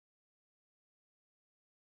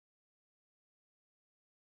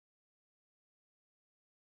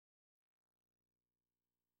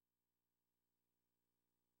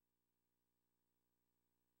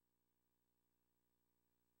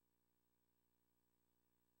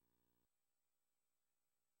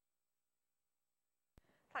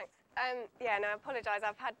Yeah, no, I apologise.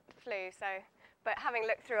 I've had flu, but having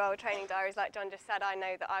looked through old training diaries, like John just said, I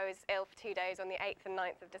know that I was ill for 2 days on the 8th and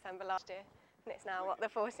 9th of December last year, and it's now, what, the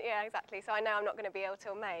 4th? Yeah, exactly. So I know I'm not going to be ill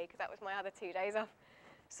till May, because that was my other 2 days off.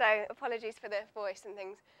 So apologies for the voice and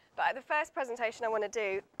things. But the first presentation I want to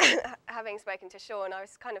do, having spoken to Shaun, I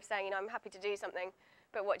was kind of saying, I'm happy to do something,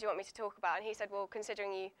 but what do you want me to talk about? And he said, well,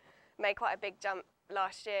 considering you made quite a big jump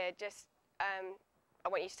last year, just I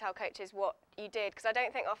want you to tell coaches what you did, because I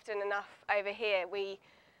don't think often enough over here we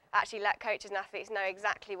actually let coaches and athletes know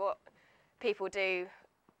exactly what people do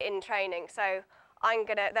in training. So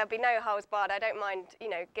there'll be no holds barred. I don't mind,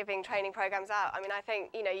 giving training programs out. I mean, I think,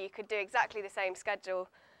 you could do exactly the same schedule,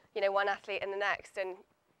 one athlete and the next, and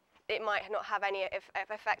it might not have any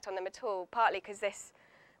effect on them at all, partly because this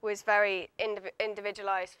was very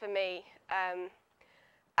individualised for me.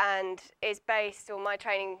 And is based on my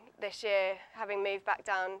training this year, having moved back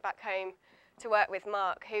home to work with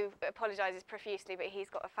Mark, who apologises profusely, but he's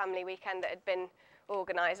got a family weekend that had been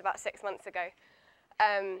organised about 6 months ago.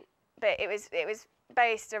 But it was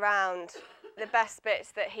based around the best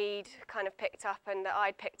bits that he'd kind of picked up and that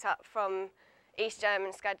I'd picked up from East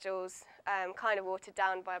German schedules, kind of watered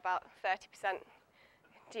down by about 30%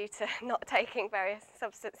 due to not taking various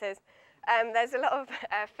substances. There's a lot of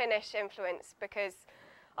Finnish influence because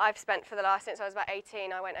I've spent since I was about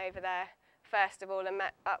 18, I went over there first of all and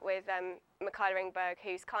met up with Mikaela Ringberg,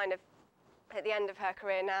 who's kind of at the end of her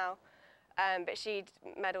career now, but she'd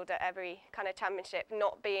medalled at every kind of championship,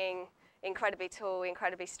 not being incredibly tall,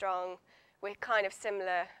 incredibly strong. We're kind of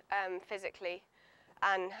similar physically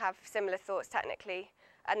and have similar thoughts technically.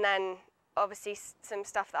 And then obviously some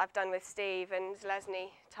stuff that I've done with Steve and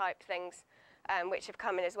Lesney type things, which have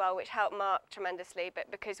come in as well, which helped Mark tremendously. But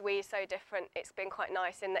because we're so different, it's been quite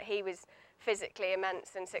nice in that he was physically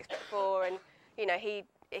immense and 6'4", and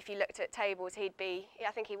if you looked at tables, I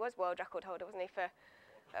think he was world record holder, wasn't he,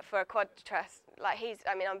 for a quad truss. Like he's,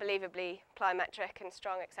 unbelievably plyometric and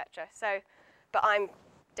strong, etc. So, but I'm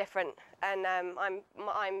different, and I'm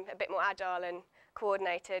a bit more agile and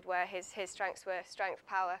coordinated, where his strengths were strength,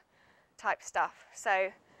 power type stuff.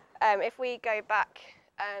 So, if we go back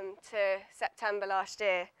to September last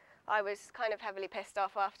year, I was kind of heavily pissed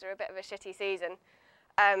off after a bit of a shitty season.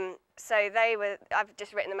 So I've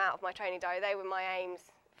just written them out of my training diary. They were my aims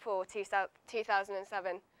for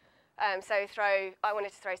 2007. So I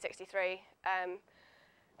wanted to throw 63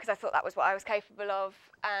 because I thought that was what I was capable of,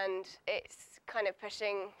 and it's kind of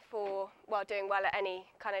pushing for, doing well at any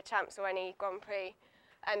kind of champs or any Grand Prix,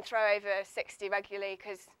 and throw over 60 regularly,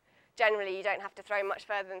 because generally you don't have to throw much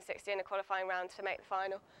further than 60 in a qualifying round to make the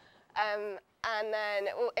final. And then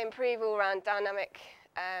improve all-round dynamic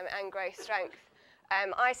and growth strength.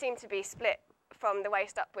 I seem to be split from the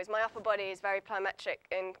waist upwards. My upper body is very plyometric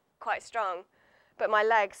and quite strong, but my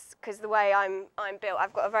legs, because the way I'm built,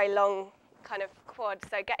 I've got a very long kind of quad,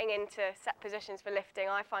 so getting into set positions for lifting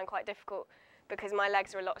I find quite difficult because my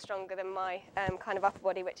legs are a lot stronger than my kind of upper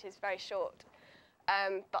body, which is very short.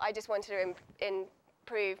 But I just wanted to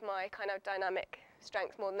improve my kind of dynamic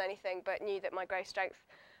strength more than anything, but knew that my growth strength,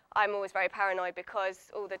 I'm always very paranoid because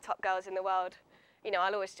all the top girls in the world,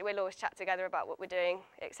 we'll always chat together about what we're doing,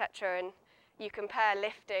 etc. And you compare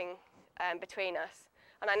lifting between us.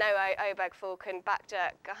 And I know Oberg Fall can back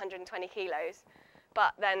jerk 120 kilos,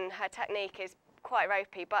 but then her technique is quite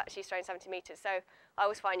ropey, but she's thrown 70 meters. So I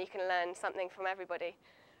always find you can learn something from everybody.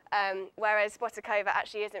 Whereas Botakova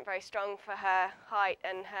actually isn't very strong for her height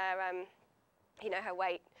and her, her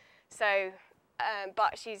weight. So,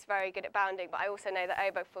 but she's very good at bounding. But I also know that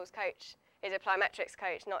Oberg Fall's coach is a plyometrics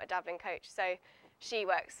coach, not a javelin coach. So she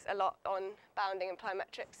works a lot on bounding and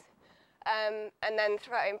plyometrics. And then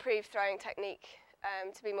improve throwing technique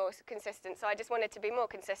to be more consistent. So I just wanted to be more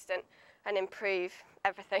consistent and improve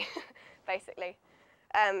everything, basically.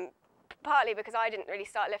 Partly because I didn't really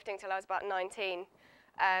start lifting till I was about 19.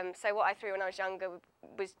 So what I threw when I was younger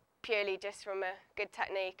was purely just from a good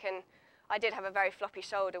technique, and I did have a very floppy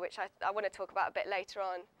shoulder, which I want to talk about a bit later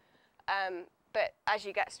on. But as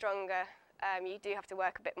you get stronger, you do have to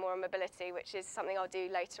work a bit more on mobility, which is something I'll do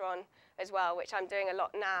later on as well, which I'm doing a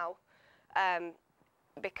lot now,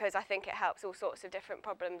 because I think it helps all sorts of different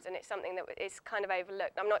problems, and it's something that is kind of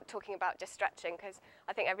overlooked. I'm not talking about just stretching, because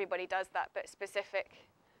I think everybody does that, but specific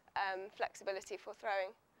flexibility for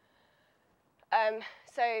throwing.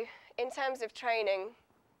 So in terms of training,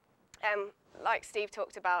 like Steve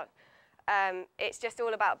talked about, it's just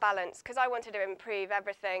all about balance, because I wanted to improve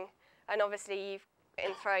everything, and obviously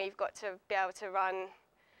in throwing you've got to be able to run.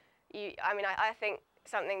 I think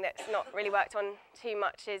something that's not really worked on too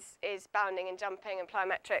much is bounding and jumping and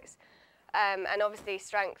plyometrics. and obviously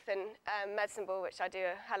strength and medicine ball, which I do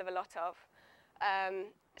a hell of a lot of.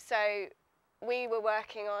 So we were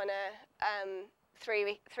working on a 3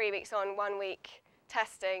 weeks on, 1 week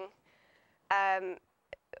testing.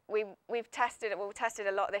 We've tested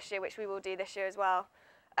a lot this year, which we will do this year as well,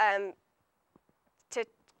 to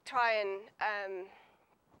try and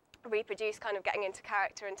reproduce kind of getting into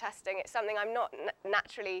character and testing. It's something I'm not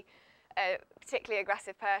naturally a particularly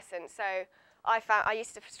aggressive person, so I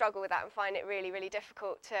used to struggle with that and find it really, really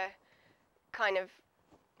difficult to kind of,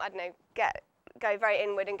 I don't know, go very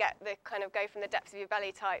inward and get the kind of go from the depths of your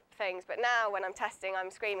belly type things. But now when I'm testing,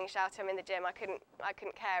 I'm screaming, shouting, I'm in the gym, I couldn't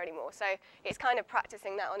care anymore. So it's kind of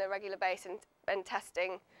practicing that on a regular basis and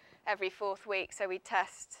testing every 4th week. So we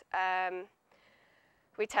test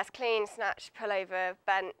clean, snatch, pullover,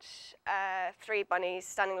 bench, 3 bunnies,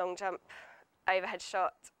 standing long jump, overhead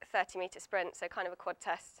shot, 30-meter sprint, so kind of a quad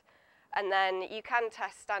test. And then you can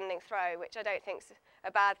test standing throw, which I don't think is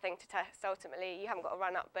a bad thing to test ultimately. You haven't got to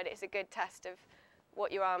run up, but it's a good test of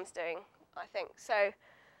what your arm's doing, I think. So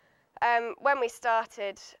when we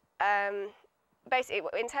started, basically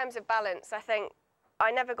in terms of balance, I think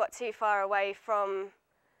I never got too far away from,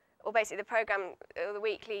 or basically the program, the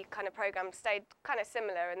weekly kind of program stayed kind of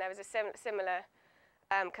similar, and there was a similar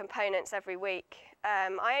components every week.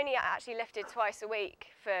 I only actually lifted twice a week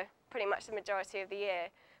for pretty much the majority of the year,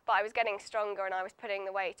 but I was getting stronger and I was putting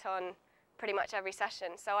the weight on pretty much every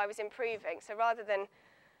session, so I was improving. So rather than,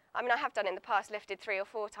 I mean, I have done in the past, lifted 3 or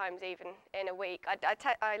 4 times even in a week.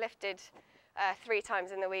 I lifted 3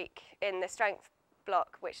 times in the week in the strength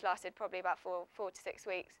block, which lasted probably about 4 to 6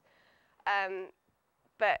 weeks.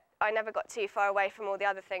 But I never got too far away from all the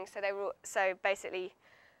other things. So basically,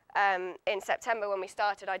 in September when we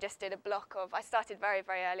started, I just did a block of, I started very,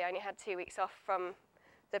 very early. I only had 2 weeks off from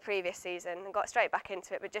the previous season and got straight back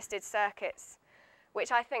into it, but just did circuits,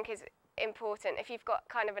 which I think is important. If you've got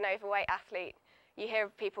kind of an overweight athlete, you hear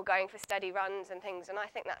of people going for steady runs and things, and I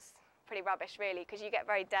think that's pretty rubbish really, because you get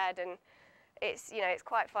very dead and it's, you know, it's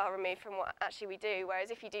quite far removed from what actually we do.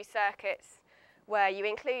 Whereas if you do circuits where you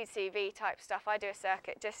include CV type stuff, I do a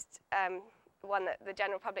circuit, just one that the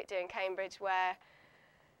general public do in Cambridge, where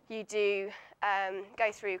you do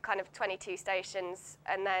go through kind of 22 stations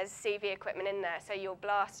and there's CV equipment in there, so you'll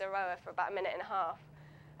blast a rower for about 1.5 minutes,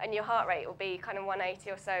 and your heart rate will be kind of 180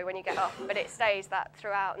 or so when you get off, but it stays that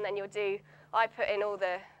throughout. And then you'll do, I put in all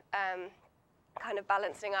the kind of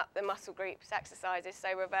balancing up the muscle groups exercises,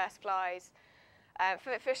 so reverse flies.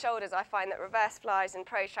 For shoulders, I find that reverse flies and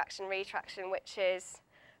protraction, retraction, which is,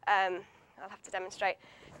 I'll have to demonstrate,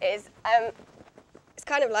 is it's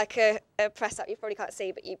kind of like a press up. You probably can't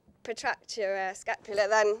see, but you protract your scapula,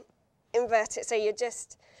 then invert it, so you're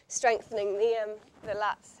just strengthening the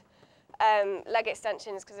lats. Leg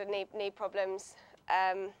extensions because of knee problems,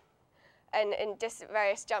 and just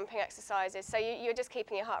various jumping exercises. So you're just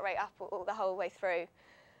keeping your heart rate up the whole way through.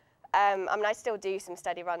 I mean, I still do some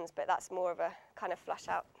steady runs, but that's more of a kind of flush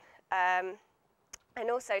out. And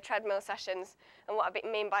also treadmill sessions, and what I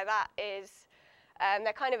mean by that is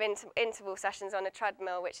they're kind of interval sessions on a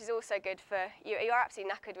treadmill, which is also good for you. You're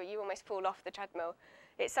absolutely knackered where you almost fall off the treadmill.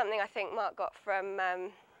 It's something I think Mark got from,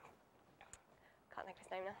 can't think of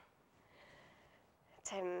his name now,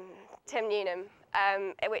 Tim Newnham,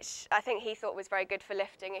 which I think he thought was very good for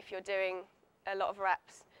lifting if you're doing a lot of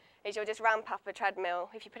reps, is you'll just ramp up a treadmill,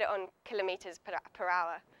 if you put it on kilometres per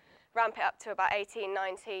hour, ramp it up to about 18,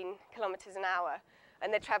 19 kilometres an hour,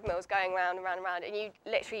 and the treadmill's going round and round and round, and you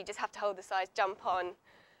literally just have to hold the size, jump on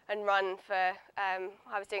and run for,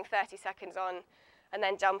 I was doing 30 seconds on, and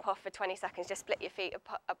then jump off for 20 seconds, just split your feet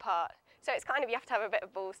apart. So it's kind of, you have to have a bit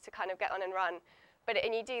of balls to kind of get on and run.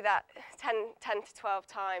 And you do that 10 to 12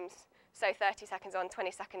 times, so 30 seconds on,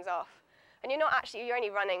 20 seconds off. And you're only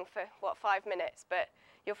running for, 5 minutes, but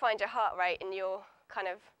you'll find your heart rate and your kind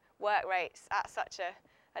of work rates at such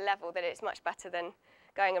a level that it's much better than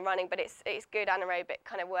going and running. But it's good anaerobic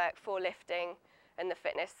kind of work for lifting and the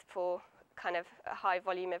fitness for kind of a high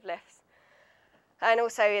volume of lifts. And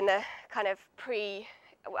also in the kind of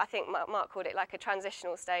I think Mark called it like a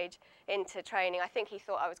transitional stage into training. I think he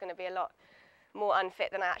thought I was going to be a lot more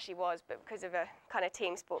unfit than I actually was, but because of a kind of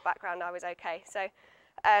team sport background, I was okay. So,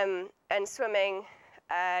 and swimming,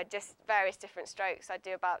 just various different strokes. I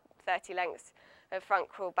do about 30 lengths of front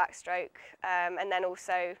crawl, backstroke, and then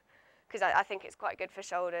also, because I think it's quite good for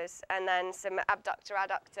shoulders, and then some abductor,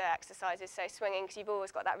 adductor exercises, so swinging, because you've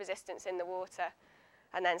always got that resistance in the water,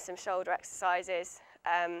 and then some shoulder exercises,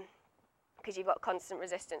 because you've got constant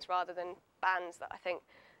resistance rather than bands that I think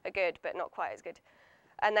are good, but not quite as good.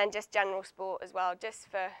 And then just general sport as well, just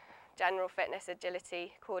for general fitness,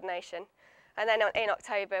 agility, coordination. And then in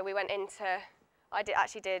October, we went into, I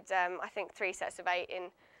think 3 sets of 8 in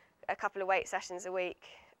a couple of weight sessions a week.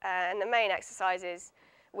 And the main exercises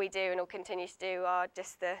we do and will continue to do are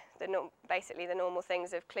just basically the normal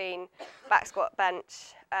things of clean, back squat,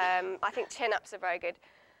 bench. I think chin-ups are very good.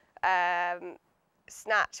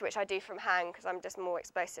 Snatch, which I do from hang because I'm just more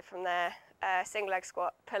explosive from there. Single leg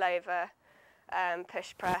squat, pull over,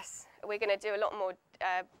 push press. We're going to do a lot more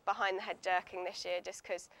behind the head jerking this year just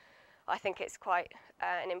because I think it's quite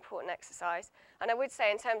an important exercise. And I would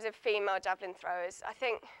say in terms of female javelin throwers, I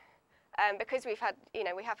think because we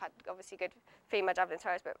have had obviously good female javelin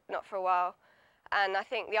throwers, but not for a while. And I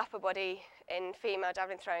think the upper body in female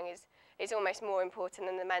javelin throwing is almost more important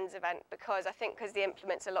than the men's event because the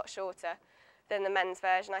implement's a lot shorter than the men's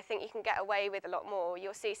version, I think you can get away with a lot more.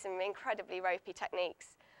 You'll see some incredibly ropey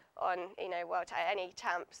techniques on any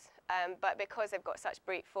champs, but because they've got such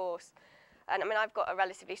brute force, and I mean I've got a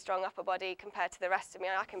relatively strong upper body compared to the rest of me.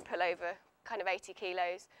 I can pull over kind of 80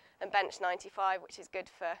 kilos and bench 95, which is good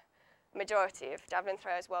for majority of javelin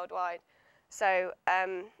throwers worldwide. So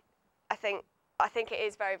I think it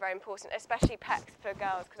is very, very important, especially pecs for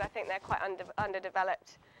girls, because I think they're quite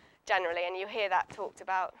underdeveloped generally, and you hear that talked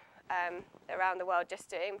about around the world just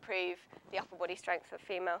to improve the upper body strength of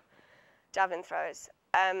female javelin throwers.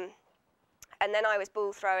 And then I was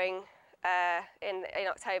ball throwing in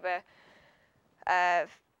October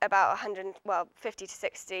about 50 to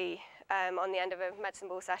 60 on the end of a medicine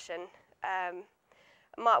ball session.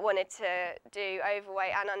 Mark wanted to do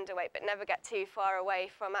overweight and underweight, but never get too far away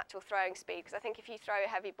from actual throwing speed, because I think if you throw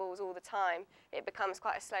heavy balls all the time, it becomes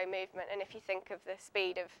quite a slow movement. And if you think of the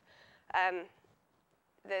speed of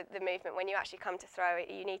the movement when you actually come to throw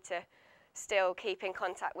it, you need to still keep in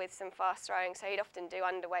contact with some fast throwing. So he'd often do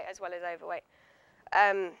underweight as well as overweight.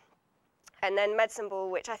 And then medicine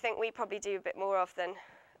ball, which I think we probably do a bit more of than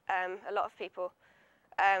a lot of people.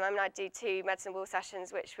 I mean, I do 2 medicine ball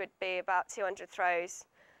sessions, which would be about 200 throws.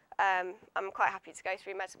 I'm quite happy to go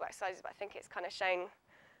through medicine ball exercises, but I think it's kind of shown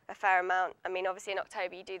a fair amount. I mean, obviously in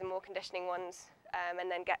October you do the more conditioning ones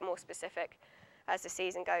and then get more specific as the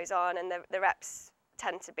season goes on, and the reps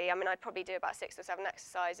tend to be, I mean, I'd probably do about 6 or 7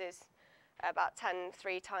 exercises, about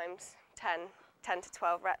 3 times 10 to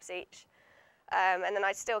 12 reps each. And then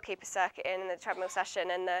I'd still keep a circuit in the treadmill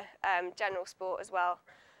session and the general sport as well.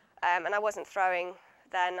 And I wasn't throwing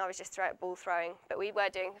then, I was just ball throwing, but we were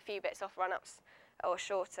doing a few bits off run-ups or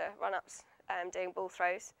shorter run-ups, doing ball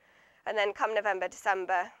throws. And then come November,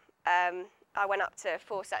 December, I went up to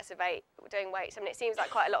 4 sets of 8 doing weights. I mean, it seems like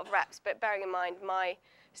quite a lot of reps, but bearing in mind my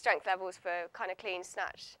strength levels for kind of clean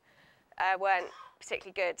snatch weren't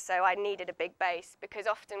particularly good, so I needed a big base, because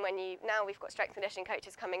often now we've got strength conditioning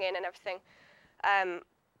coaches coming in and everything,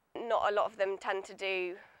 not a lot of them tend to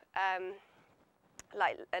do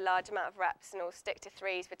like a large amount of reps, and will stick to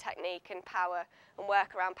 3s for technique and power and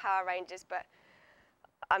work around power ranges. But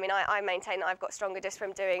I mean, I maintain that I've got stronger just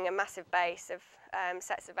from doing a massive base of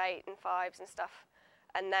sets of 8 and 5s and stuff,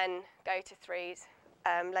 and then go to 3s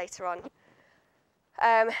later on.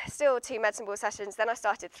 Still 2 medicine ball sessions, then I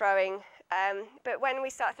started throwing. But when we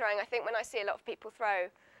start throwing, I think when I see a lot of people throw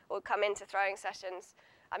or come into throwing sessions,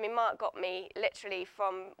 I mean, Mark got me literally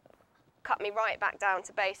cut me right back down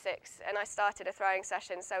to basics, and I started a throwing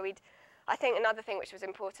session. So I think another thing which was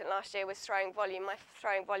important last year was throwing volume. My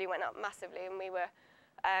throwing volume went up massively, and we were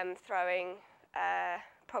throwing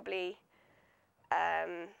probably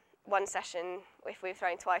 1 session. If we were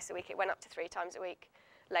throwing twice a week, it went up to 3 times a week.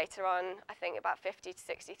 Later on, I think about 50 to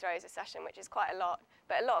 60 throws a session, which is quite a lot,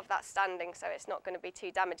 but a lot of that's standing, so it's not going to be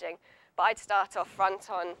too damaging. But I'd start off front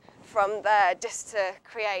on from there just to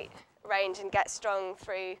create range and get strong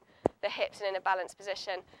through the hips and in a balanced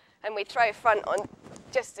position. And we'd throw front on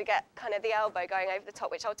just to get kind of the elbow going over the top,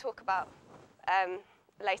 which I'll talk about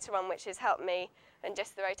later on, which has helped me, and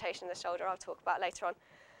just the rotation of the shoulder I'll talk about later on.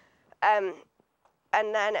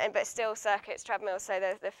 But still circuits, treadmill, so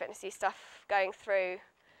the fitnessy stuff going through.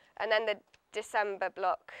 And then the December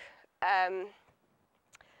block,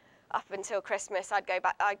 up until Christmas, I'd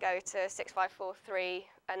go to 6, 5, 4, 3,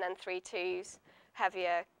 and then 3 2s,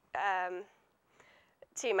 heavier,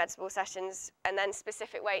 2 medicine ball sessions, and then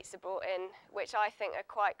specific weights are brought in, which I think are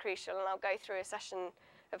quite crucial. And I'll go through a session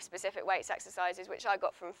of specific weights exercises, which I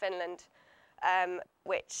got from Finland,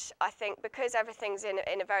 which I think, because everything's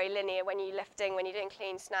in a very linear, when you're lifting, when you're doing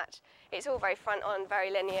clean snatch, it's all very front on,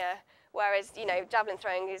 very linear. Whereas, javelin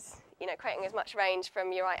throwing is, creating as much range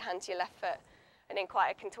from your right hand to your left foot, and in quite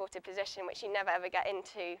a contorted position, which you never ever get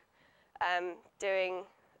into doing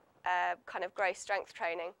kind of gross strength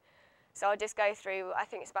training. So I'll just go through, I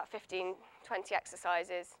think it's about 15, 20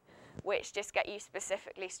 exercises, which just get you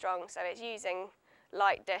specifically strong. So it's using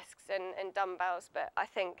light discs and dumbbells, but I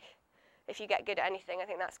think if you get good at anything, I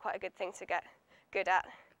think that's quite a good thing to get good at.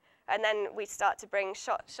 And then we start to bring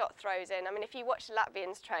shot throws in. I mean, if you watch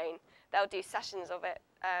Latvians train, they'll do sessions of it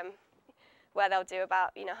where they'll do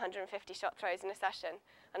about 150 shot throws in a session.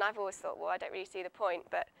 And I've always thought, well, I don't really see the point,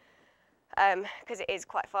 but because it is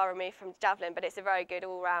quite far removed from javelin, but it's a very good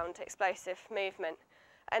all-round explosive movement.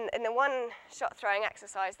 And the one shot throwing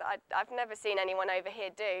exercise that I've never seen anyone over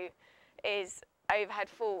here do is overhead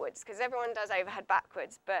forwards, because everyone does overhead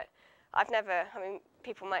backwards, but I've never, I mean,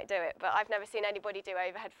 people might do it, but I've never seen anybody do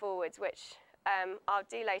overhead forwards, which I'll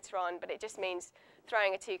do later on, but it just means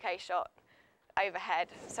throwing a 2K shot overhead,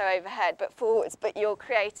 so overhead, but forwards, but you're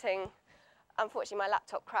creating, unfortunately my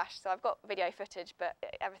laptop crashed, so I've got video footage, but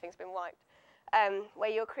everything's been wiped, where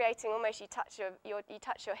you're creating almost, you touch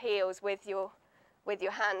your heels with your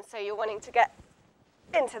hands, so you're wanting to get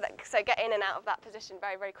into that, so get in and out of that position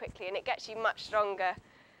very, very quickly, and it gets you much stronger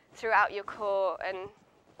throughout your core and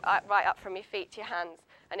right up from your feet to your hands.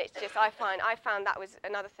 And it's just, I found that was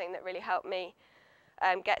another thing that really helped me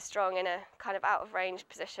get strong in a kind of out of range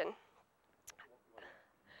position.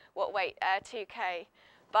 What weight? 2K.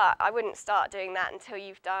 But I wouldn't start doing that until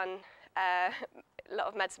you've done a lot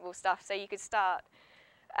of medicine ball stuff. So you could start,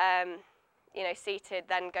 seated,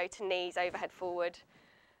 then go to knees, overhead forward,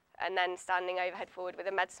 and then standing overhead forward with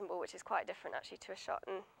a medicine ball, which is quite different actually to a shot,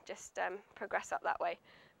 and just progress up that way.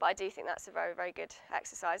 But I do think that's a very, very good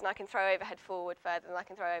exercise, and I can throw overhead forward further than I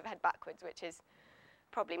can throw overhead backwards, which is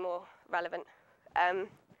probably more relevant.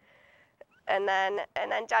 And then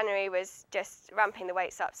January was just ramping the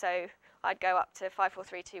weights up, so I'd go up to 5, 4,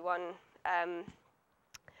 3, 2, 1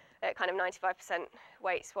 at kind of 95%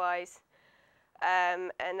 weights wise,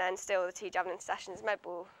 and then still the 2 javelin sessions, med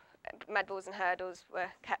balls and hurdles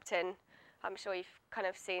were kept in. I'm sure you've kind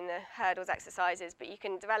of seen the hurdles exercises, but you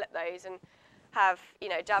can develop those and have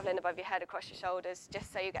javelin above your head, across your shoulders,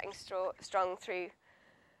 just so you're getting strong through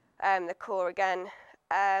the core again.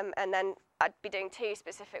 And then I'd be doing 2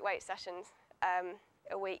 specific weight sessions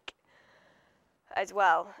a week as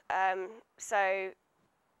well, so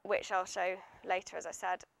which I'll show later, as I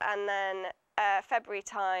said. And then February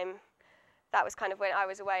time, that was kind of when I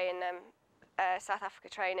was away in South Africa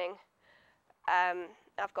training.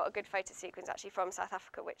 I've got a good photo sequence actually from South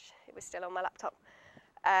Africa, which it was still on my laptop.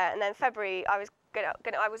 And then February, I was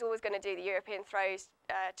always going to do the European Throws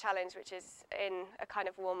Challenge, which is in a kind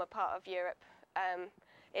of warmer part of Europe,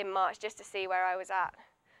 in March, just to see where I was at.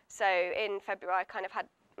 So in February, I kind of had,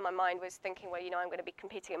 my mind was thinking, well, I'm going to be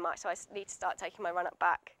competing in March, so I need to start taking my run-up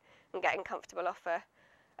back and getting comfortable off a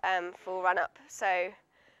full run-up. So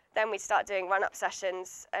then we'd start doing run-up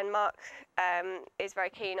sessions, and Mark is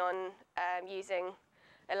very keen on using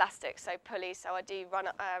elastics, so pulleys. So I do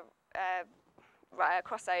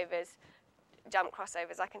crossovers, jump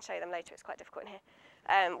crossovers. I can show you them later, it's quite difficult in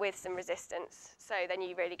here, with some resistance. So then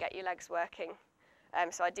you really get your legs working.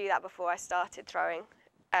 So I do that before I started throwing.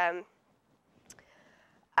 And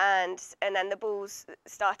then the balls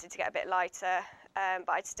started to get a bit lighter, but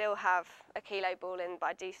I'd still have a kilo ball in, but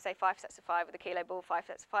I'd do, say, 5 sets of 5 with a kilo ball, 5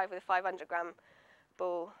 sets of 5 with a 500-gram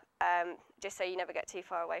ball, just so you never get too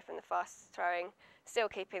far away from the fast throwing, still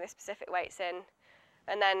keeping the specific weights in.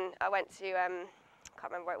 And then I went to, I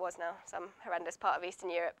can't remember where it was now, some horrendous part of Eastern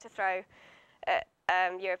Europe to throw at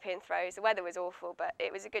European Throws. The weather was awful, but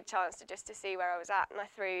it was a good chance to see where I was at, and I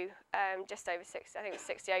threw just over 60, I think it was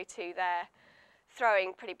 60.02 there,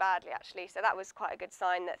 throwing pretty badly actually, so that was quite a good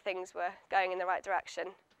sign that things were going in the right direction.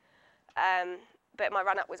 But my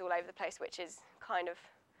run-up was all over the place, which is kind of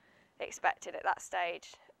expected at that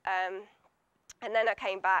stage. And then I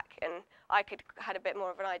came back and I had a bit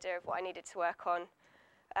more of an idea of what I needed to work on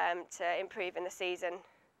to improve in the season.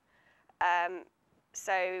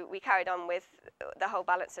 So we carried on with the whole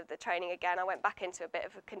balance of the training again. I went back into a bit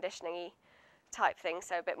of a conditioning-y type thing,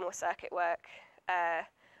 so a bit more circuit work,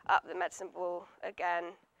 up the medicine ball again.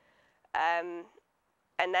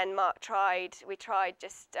 And then we tried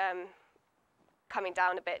just coming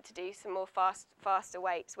down a bit to do some more faster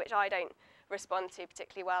weights, which I don't respond to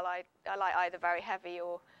particularly well. I like either very heavy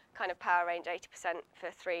or kind of power range 80% for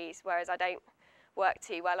threes, whereas I don't work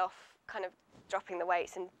too well off kind of dropping the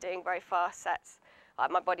weights and doing very fast sets.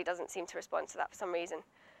 My body doesn't seem to respond to that for some reason.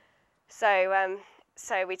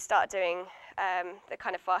 So we'd start doing the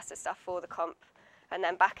kind of faster stuff for the comp, and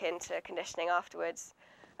then back into conditioning afterwards,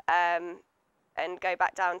 and go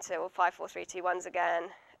back down to 5, 4, 3, 2, 1s again,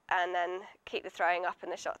 and then keep the throwing up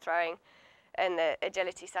and the shot throwing and the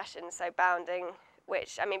agility sessions, so bounding,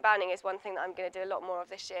 bounding is one thing that I'm going to do a lot more of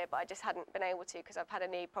this year, but I just hadn't been able to because I've had a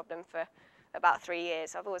knee problem for about 3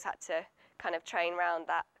 years. So I've always had to kind of train around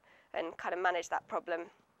that and kind of manage that problem.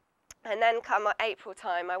 And then come April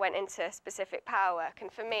time, I went into specific power work.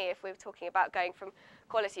 And for me, if we were talking about going from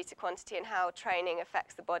quality to quantity and how training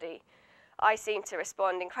affects the body, I seem to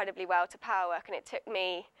respond incredibly well to power work. And it took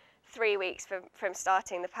me 3 weeks from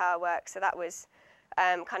starting the power work. So that was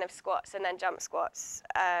kind of squats and then jump squats.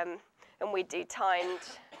 And we'd do timed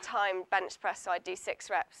bench press, so I'd do 6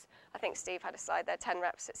 reps. I think Steve had a slide there, 10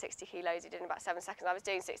 reps at 60 kilos. He did in about 7 seconds. I was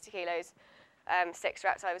doing 60 kilos. 6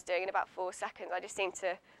 reps I was doing in about 4 seconds.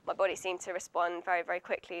 My body seemed to respond very, very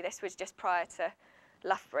quickly. This was just prior to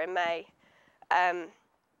Loughborough in May. And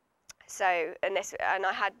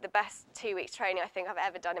I had the best 2 weeks training I think I've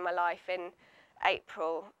ever done in my life in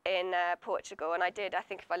April in Portugal. And I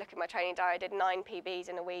think if I look at my training diary, I did 9 PBs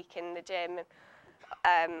in a week in the gym.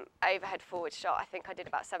 Overhead forward shot, I think I did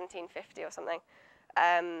about 1750 or something.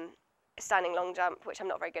 Standing long jump, which I'm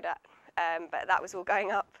not very good at, but that was all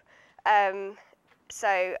going up. And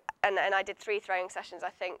I did 3 throwing sessions, I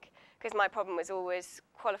think, because my problem was always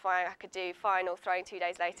qualifying. I could do final, throwing 2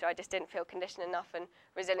 days later. I just didn't feel conditioned enough and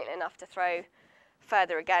resilient enough to throw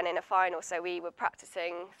further again in a final. So we were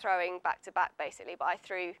practicing throwing back to back basically. But I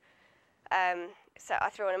threw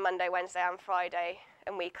on a Monday, Wednesday, and Friday,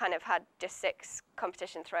 and we kind of had just 6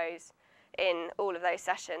 competition throws in all of those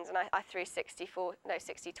sessions. And I threw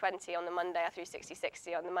 60-20 on the Monday. I threw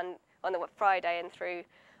 60-60 on the Friday, and threw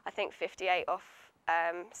I think 58 off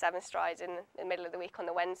 7 strides in the middle of the week on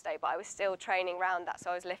the Wednesday, but I was still training around that, so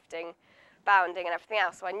I was lifting, bounding and everything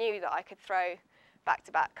else, so I knew that I could throw back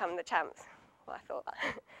to back come the champs. Well, I thought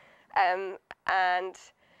that. And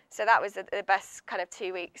so that was the best kind of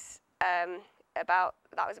 2 weeks. That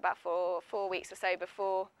was about 4 weeks or so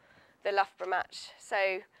before the Loughborough match.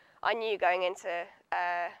 So I knew going into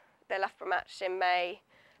the Loughborough match in May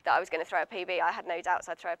that I was going to throw a PB. I had no doubts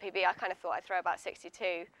I'd throw a PB. I kind of thought I'd throw about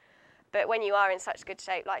 62. But when you are in such good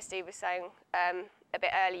shape, like Steve was saying a bit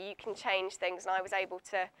early, you can change things. And I was able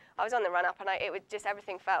to, I was on the run up, and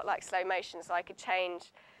everything felt like slow motion, so I could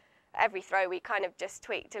change every throw. We kind of just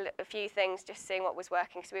tweaked a few things, just seeing what was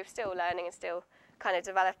working. So we were still learning and still kind of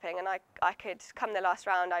developing. And I could, come the last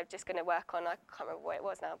round, I was just going to work on, I can't remember what it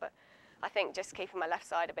was now, but I think just keeping my left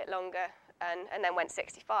side a bit longer, and then went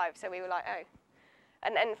 65. So we were like, oh.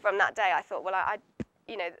 And then from that day, I thought, well,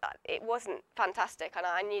 it wasn't fantastic, and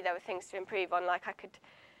I knew there were things to improve on, like I could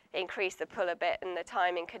increase the pull a bit, and the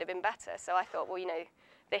timing could have been better. So I thought, well,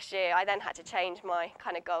 this year I then had to change my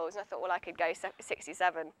kind of goals, and I thought, well, I could go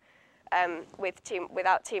 67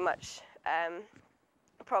 without too much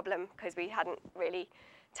problem, because we hadn't really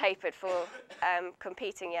tapered for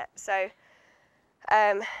competing yet. So,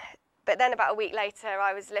 but then about a week later,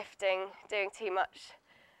 I was lifting, doing too much,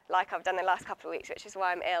 like I've done the last couple of weeks, which is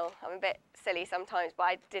why I'm ill. I'm a bit silly sometimes, but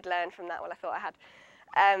I did learn from that. Well, I thought I had.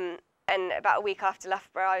 And about a week after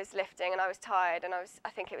Loughborough, I was lifting, and I was tired, and I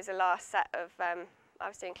think it was the last set of, I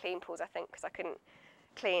was doing clean pulls, I think, because I couldn't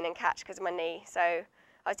clean and catch because of my knee. So I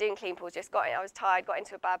was doing clean pulls, I was tired, got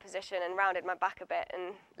into a bad position and rounded my back a bit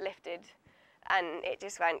and lifted, and it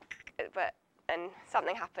just went, and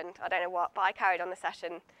something happened. I don't know what, but I carried on the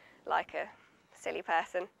session like a silly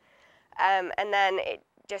person. And then it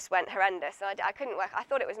just went horrendous. I couldn't work. I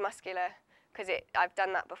thought it was muscular because I've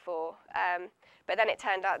done that before. But then it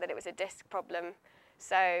turned out that it was a disc problem.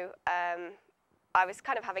 So I was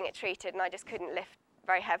kind of having it treated, and I just couldn't lift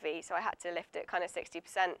very heavy. So I had to lift it kind of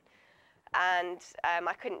 60%. And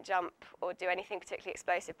I couldn't jump or do anything particularly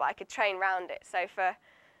explosive, but I could train around it. So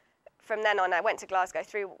from then on, I went to Glasgow,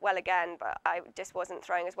 threw well again, but I just wasn't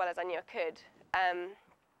throwing as well as I knew I could.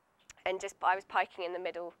 I was piking in the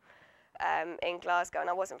middle in Glasgow, and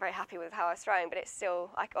I wasn't very happy with how I was throwing, but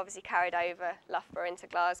I obviously carried over Loughborough into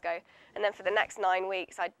Glasgow. And then for the next 9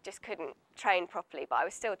 weeks, I just couldn't train properly, but I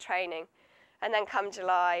was still training. And then come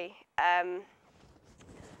July, I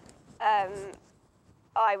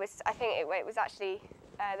think it was actually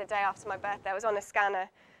the day after my birthday. I was on a scanner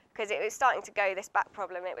because it was starting to go, this back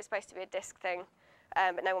problem. It was supposed to be a disc thing,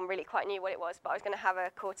 but no one really quite knew what it was. But I was going to have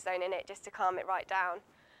a cortisone in it just to calm it right down.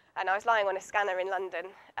 And I was lying on a scanner in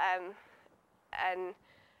London,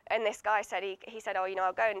 and this guy said, he said, oh,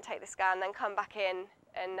 I'll go and take the scan, then come back in,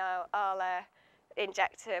 and I'll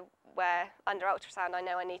inject to where, under ultrasound, I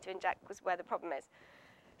know I need to inject was where the problem is.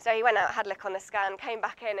 So he went out, had a look on the scan, came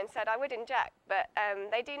back in and said, I would inject, but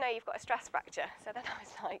they do know you've got a stress fracture. So then I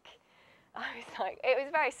was like, it was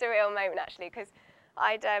a very surreal moment actually, because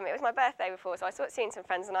it was my birthday before, so I seen some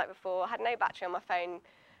friends the night before. I had no battery on my phone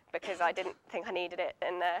because I didn't think I needed it.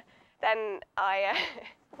 And then I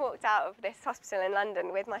walked out of this hospital in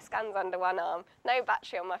London with my scans under one arm, no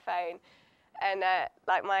battery on my phone, and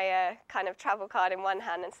like my kind of travel card in one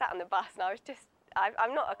hand, and sat on the bus, and I was just,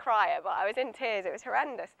 I'm not a crier, but I was in tears. It was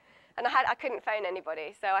horrendous. And I couldn't phone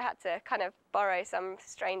anybody, so I had to kind of borrow some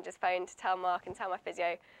stranger's phone to tell Mark and tell my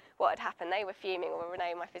physio what had happened. They were fuming, or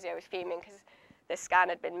Renee, my physio, was fuming because the scan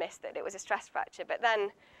had been missed, that it was a stress fracture. But then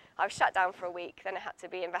I was shut down for a week, then it had to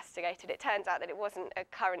be investigated. It turns out that it wasn't a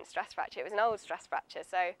current stress fracture, it was an old stress fracture.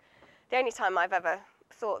 So the only time I've ever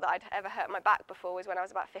thought that I'd ever hurt my back before was when I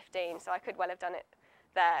was about 15, so I could well have done it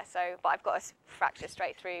there. So, but I've got a fracture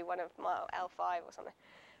straight through one of my L5 or something.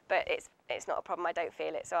 But it's not a problem, I don't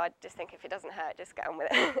feel it, so I just think if it doesn't hurt, just get on with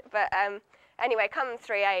it. But anyway, come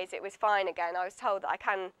 3As, it was fine again. I was told that I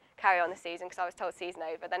can carry on the season because I was told season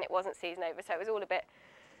over, then it wasn't season over, so it was all a bit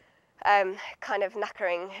kind of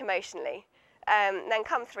knackering emotionally. Then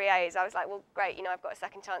come 3As, I was like, well, great, you know, I've got a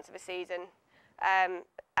second chance of a season.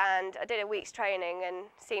 And I did a week's training and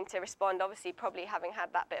seemed to respond, obviously probably having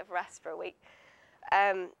had that bit of rest for a week.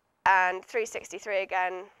 And 363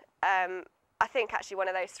 again, I think actually one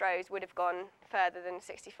of those throws would have gone further than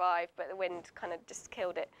 65, but the wind kind of just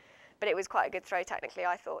killed it. But it was quite a good throw technically,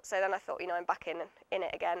 I thought. So then I thought, you know, I'm back in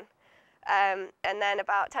it again. And then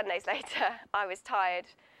about 10 days later, I was tired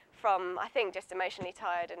from, I think, just emotionally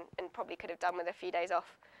tired, and probably could have done with a few days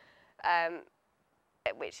off,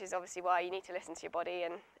 which is obviously why you need to listen to your body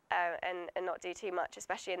and not do too much,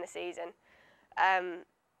 especially in the season.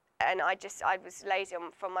 And I was lazy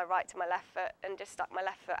from my right to my left foot and just stuck my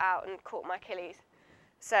left foot out and caught my Achilles.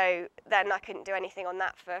 So then I couldn't do anything on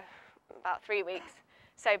that for about 3 weeks.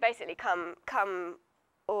 So basically come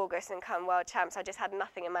August and come World Champs, I just had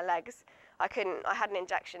nothing in my legs. I had an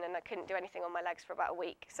injection and I couldn't do anything on my legs for about a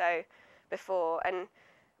week. So before, and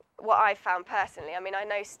what I found personally, I mean, I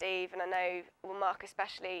know Steve and I know Mark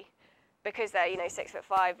especially, because they're, you know,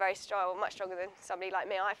 6'5", very strong, much stronger than somebody like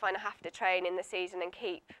me. I find I have to train in the season and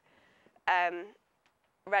keep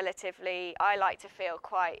relatively, I like to feel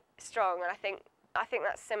quite strong, and I think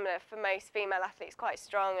that's similar for most female athletes, quite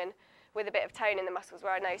strong and with a bit of tone in the muscles,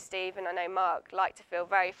 where I know Steve and I know Mark like to feel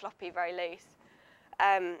very floppy, very loose.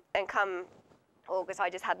 And come August, I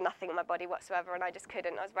just had nothing in my body whatsoever, and I just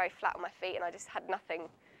couldn't. I was very flat on my feet, and I just had nothing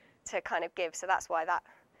to kind of give, so that's why that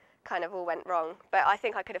kind of all went wrong. But I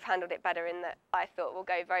think I could have handled it better in that I thought we'll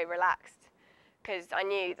go very relaxed, because I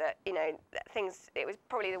knew that, you know, it was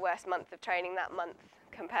probably the worst month of training that month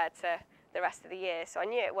compared to the rest of the year. So I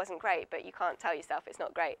knew it wasn't great, but you can't tell yourself it's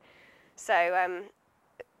not great. So I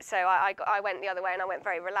went the other way, and I went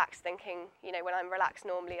very relaxed, thinking, you know, when I'm relaxed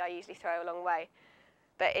normally, I usually throw a long way.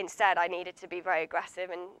 But instead, I needed to be very aggressive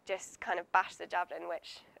and just kind of bash the javelin,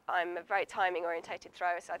 which I'm a very timing-orientated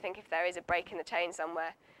thrower. So I think if there is a break in the chain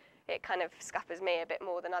somewhere, it kind of scuppers me a bit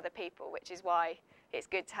more than other people, which is why it's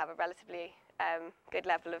good to have a relatively good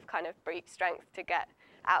level of kind of brute strength to get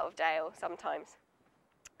out of Dale sometimes.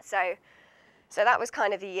 So that was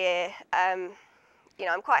kind of the year. You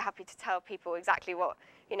know, I'm quite happy to tell people exactly what,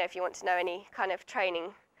 you know, if you want to know any kind of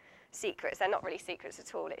training secrets, they're not really secrets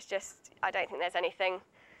at all. It's just, I don't think there's anything,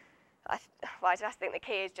 I just think the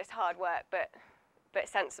key is just hard work, but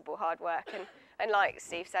sensible hard work. And like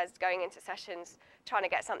Steve says, going into sessions, trying to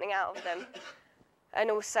get something out of them. And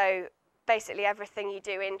also, basically everything you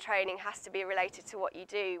do in training has to be related to what you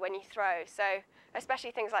do when you throw. So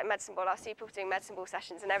especially things like medicine ball, I'll see people doing medicine ball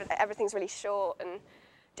sessions and everything's really short and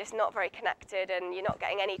just not very connected, and you're not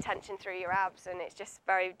getting any tension through your abs, and it's just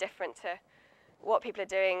very different to what people are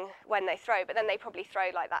doing when they throw, but then they probably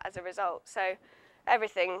throw like that as a result. So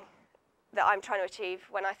everything that I'm trying to achieve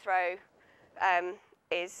when I throw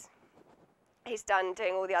is done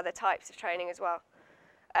doing all the other types of training as well.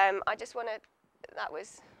 I just want to, I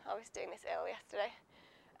was doing this ill yesterday,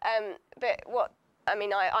 but what, I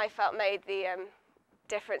mean, I felt made the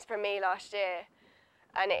difference for me last year,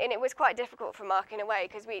 and it was quite difficult for Mark in a way,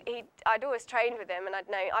 because I'd always trained with him, and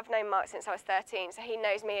I've known Mark since I was 13, so he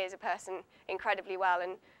knows me as a person incredibly well,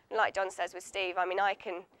 and like John says with Steve, I mean, I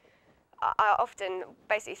often,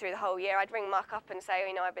 basically through the whole year, I'd ring Mark up and say,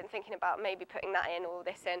 you know, I've been thinking about maybe putting that in or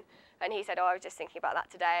this in, and he said, oh, I was just thinking about that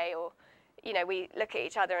today, or, you know, we look at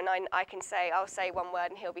each other, and I'll say one word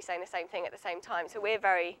and he'll be saying the same thing at the same time, so we're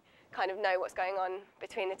very kind of know what's going on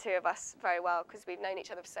between the two of us very well, because we've known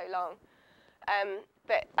each other for so long.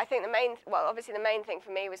 But I think obviously the main thing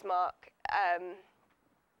for me was Mark.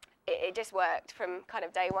 It just worked from kind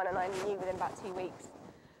of day one, and I knew within about 2 weeks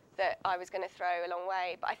that I was going to throw a long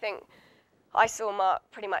way. But I think I saw Mark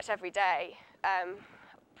pretty much every day,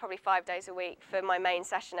 probably 5 days a week for my main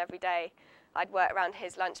session every day. I'd work around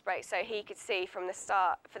his lunch break, so he could see from the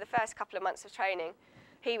start, for the first couple of months of training,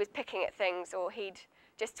 he was picking at things, or he'd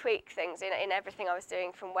just tweak things in everything I was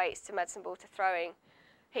doing, from weights to medicine ball to throwing.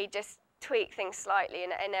 He'd just tweak things slightly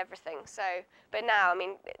in everything. So, but now, I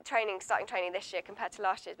mean, starting training this year compared to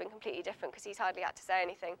last year has been completely different because he's hardly had to say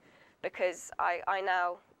anything, because I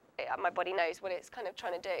now, my body knows what it's kind of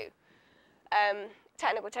trying to do.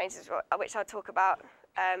 Technical changes, which I'll talk about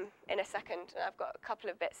in a second. And I've got a couple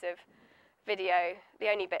of bits of video, the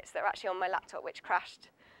only bits that are actually on my laptop, which crashed,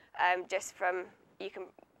 just from, you can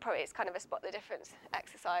probably, it's kind of a spot the difference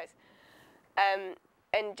exercise.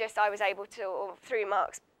 And just I was able to, or through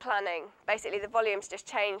Mark's planning, basically the volumes just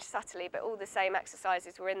changed subtly, but all the same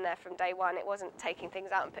exercises were in there from day one. It wasn't taking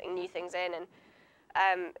things out and putting new things in, and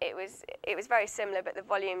it was very similar, but the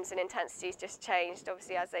volumes and intensities just changed,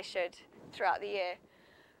 obviously, as they should throughout the year.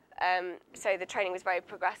 So the training was very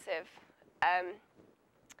progressive.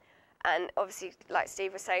 And obviously, like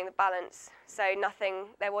Steve was saying, the balance. So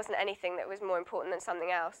there wasn't anything that was more important than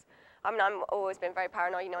something else. I mean, I've always been very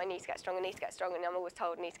paranoid, you know, I need to get stronger, and I'm always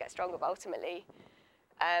told I need to get stronger, but ultimately,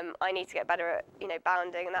 I need to get better at, you know,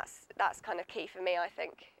 bounding, and that's kind of key for me, I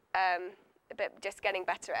think. But just getting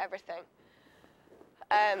better at everything.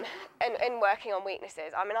 And working on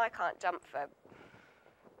weaknesses. I mean, I can't jump for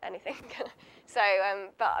anything. So,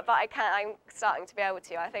 but I'm starting to be able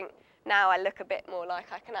to. I think now I look a bit more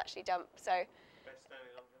like I can actually jump. So, best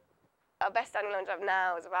standing long jump? Our best standing long jump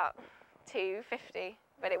now is about 250,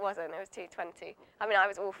 but it wasn't. It was 220. I mean, I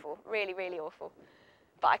was awful, really, really awful.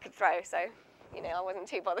 But I could throw, so you know, I wasn't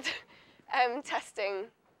too bothered. Testing,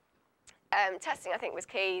 I think, was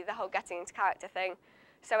key. The whole getting into character thing.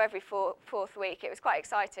 So every fourth week, it was quite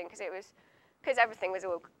exciting because everything was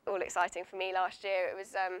all exciting for me last year. It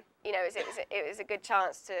was, you know, it was a good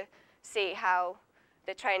chance to see how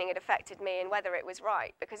the training had affected me and whether it was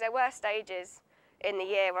right. Because there were stages in the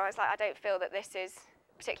year where I was like, I don't feel that this is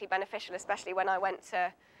particularly beneficial, especially when I went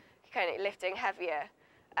to kind of lifting heavier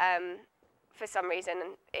for some reason.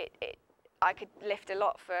 And I could lift a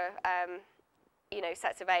lot for, you know,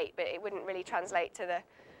 sets of 8, but it wouldn't really translate to the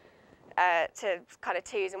to kind of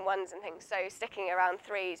 2s and 1s and things. So sticking around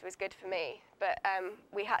 3s was good for me. But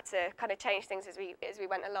we had to kind of change things as we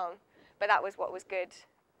went along. But that was what was good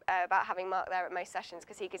about having Mark there at most sessions,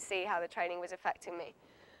 because he could see how the training was affecting me.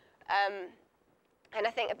 And I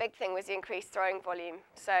think a big thing was the increased throwing volume.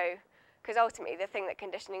 So, because ultimately the thing that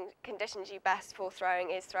conditions you best for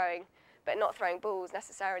throwing is throwing, but not throwing balls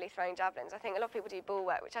necessarily, throwing javelins. I think a lot of people do ball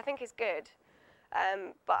work, which I think is good,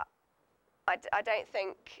 but I don't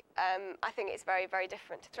think, I think it's very, very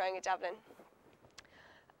different to throwing a javelin.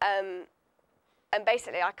 And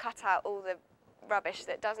basically I cut out all the rubbish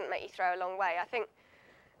that doesn't make you throw a long way. I think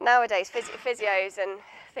nowadays physios and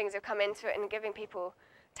things have come into it and giving people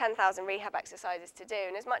 10,000 rehab exercises to do,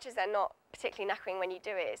 and as much as they're not particularly knackering when you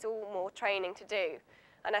do it, it's all more training to do.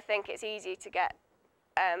 And I think it's easy to get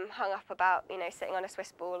hung up about, you know, sitting on a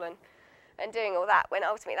Swiss ball and doing all that, when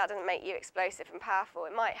ultimately that doesn't make you explosive and powerful.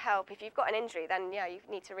 It might help. If you've got an injury, then yeah, you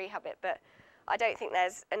need to rehab it, but I don't think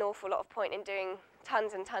there's an awful lot of point in doing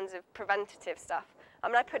tons and tons of preventative stuff. I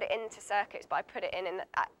mean, I put it into circuits, but I put it in and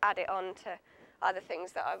add it on to other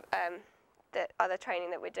things that other training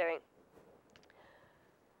that we're doing.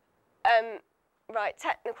 Right,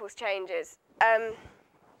 technicals changes.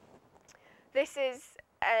 This is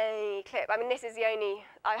a clip. I mean, this is the only,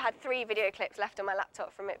 I had 3 video clips left on my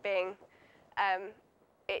laptop from it being,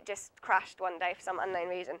 it just crashed one day for some unknown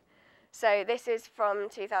reason. So this is from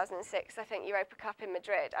 2006, I think, Europa Cup in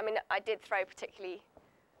Madrid. I mean, I did throw particularly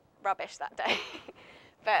rubbish that day,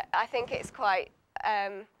 but I think it's quite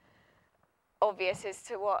obvious as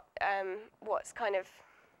to what's kind of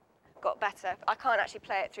got better. I can't actually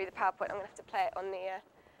play it through the PowerPoint. I'm going to have to play it on the,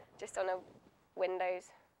 just on a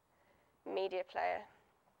Windows media player.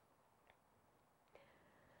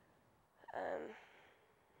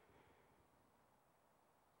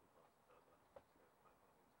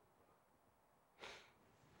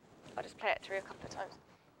 I'll just play it through a couple of times.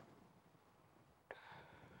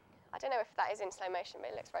 I don't know if that is in slow motion, but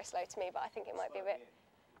it looks very slow to me, but I think it might be a bit.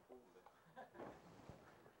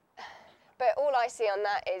 But all I see on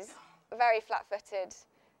that is very flat-footed,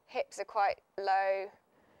 hips are quite low.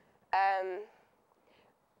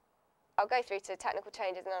 I'll go through to technical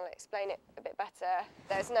changes and I'll explain it a bit better.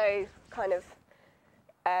 There's no kind of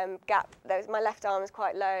gap. My left arm is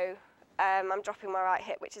quite low. I'm dropping my right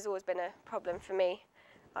hip, which has always been a problem for me.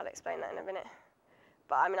 I'll explain that in a minute.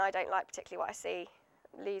 But I mean, I don't like particularly what I see.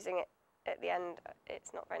 Losing it at the end,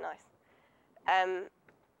 it's not very nice. Hang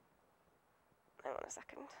on a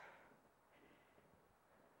second.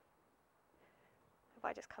 Have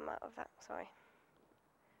I just come out of that? Sorry.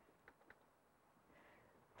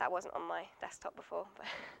 That wasn't on my desktop before, but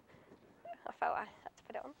I felt I had to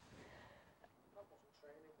put it on. That wasn't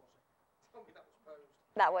training, was it? Tell me that was posed.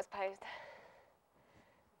 That was posed.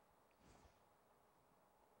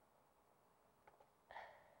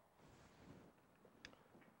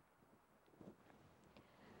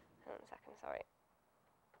 Hold on a second, sorry.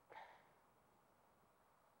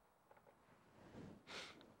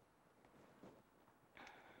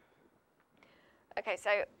 Okay,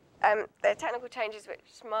 so the technical changes which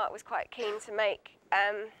Mark was quite keen to make.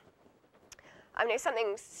 I mean, it's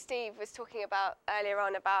something Steve was talking about earlier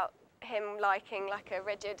on about him liking like a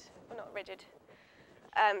rigid, well not rigid,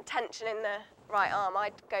 tension in the right arm.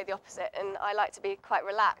 I'd go the opposite, and I like to be quite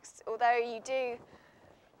relaxed. Although you do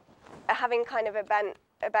having kind of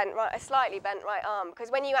a slightly bent right arm, because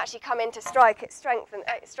when you actually come into strike, it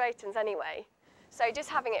straightens anyway. So just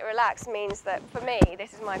having it relaxed means that, for me,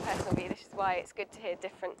 this is my personal view, this is why it's good to hear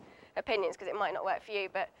different opinions, because it might not work for you,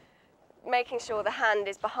 but making sure the hand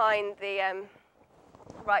is behind the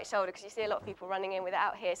right shoulder, because you see a lot of people running in with it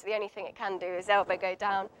out here, so the only thing it can do is elbow go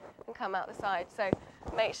down and come out the side. So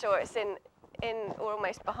make sure it's in or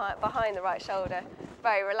almost behind the right shoulder,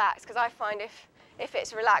 very relaxed, because I find if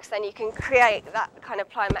it's relaxed, then you can create that kind of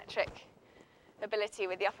plyometric ability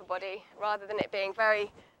with the upper body, rather than it being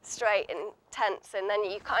very straight and tense, and then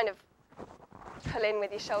you kind of pull in with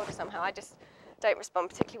your shoulder somehow. I just don't respond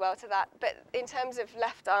particularly well to that. But in terms of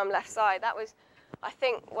left arm, left side, that was, I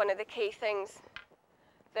think, one of the key things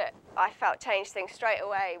that I felt changed things straight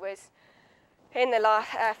away was in the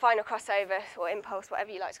final crossover, or impulse, whatever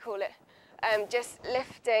you like to call it, just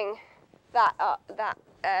lifting that up, that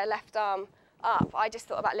left arm up. I just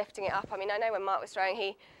thought about lifting it up. I mean, I know when Mark was throwing,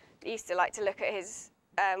 he used to like to look at his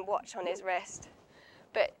watch on his wrist.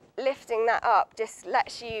 But lifting that up just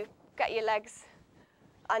lets you get your legs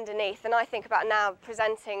underneath. And I think about now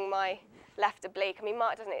presenting my left oblique. I mean,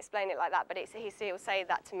 Mark doesn't explain it like that, but he'll say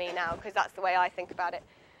that to me now, because that's the way I think about it.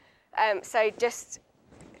 So just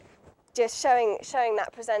showing that,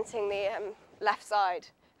 presenting the left side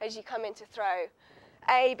as you come into throw.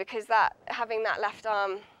 Because having that left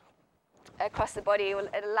arm across the body will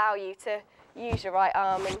allow you to use your right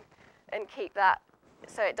arm and keep that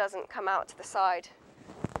so it doesn't come out to the side.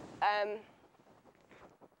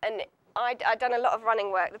 And I'd done a lot of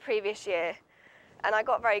running work the previous year, and I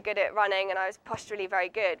got very good at running, and I was posturally very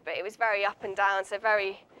good, but it was very up and down, so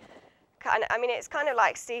very kind of, I mean, it's kind of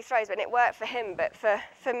like Steve throws, and it worked for him, but for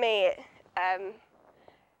me,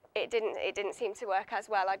 it didn't seem to work as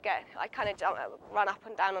well. I'd kind of run up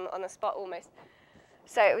and down on the spot almost.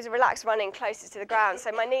 So it was a relaxed running closest to the ground,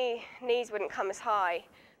 so my knees wouldn't come as high,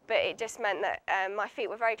 but it just meant that my feet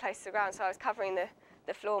were very close to the ground, so I was covering the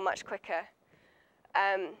floor much quicker.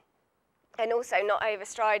 And also not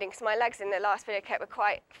overstriding, because my legs in the last video clip were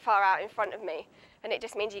quite far out in front of me, and it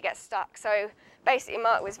just means you get stuck. So basically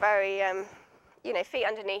Mark was very, feet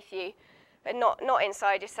underneath you, and not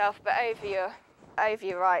inside yourself, but over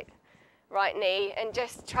your right knee, and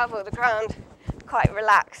just travel the ground quite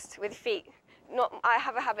relaxed with feet. I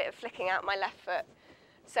have a habit of flicking out my left foot,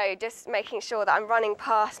 so just making sure that I'm running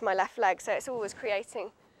past my left leg, so it's always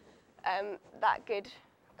creating that good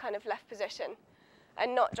kind of left position,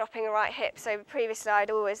 and not dropping a right hip. So previously I'd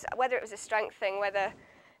always, whether it was a strength thing, whether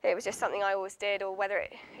it was just something I always did, or whether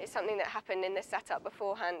it is something that happened in the setup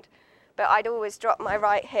beforehand, but I'd always drop my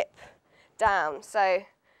right hip down. So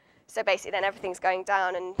basically then everything's going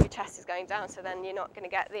down and your chest is going down, so then you're not going to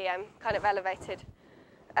get the kind of elevated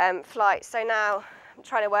flight. So now I'm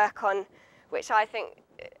trying to work on, which I think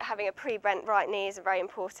having a pre-bent right knee is very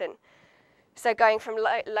important. So going from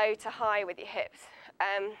low to high with your hips.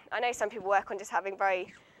 I know some people work on just having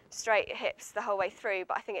very straight hips the whole way through,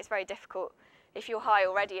 but I think it's very difficult if you're high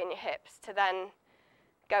already in your hips to then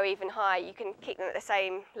go even higher. You can keep them at the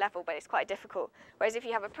same level, but it's quite difficult. Whereas if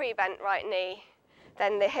you have a pre-bent right knee,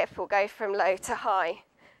 then the hip will go from low to high.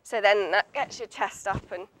 So then that gets your chest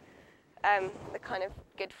up and the kind of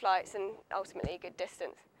good flights and ultimately good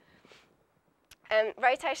distance.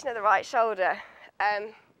 Rotation of the right shoulder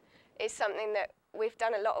is something that we've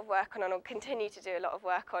done a lot of work on and will continue to do a lot of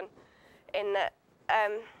work on, in that,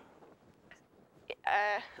 I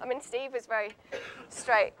mean, Steve was very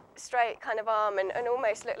straight kind of arm and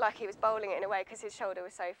almost looked like he was bowling it in a way because his shoulder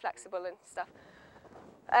was so flexible and stuff.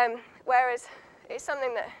 Whereas it's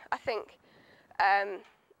something that I think,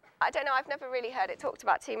 I don't know, I've never really heard it talked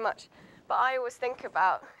about too much, but I always think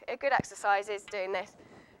about a good exercise is doing this.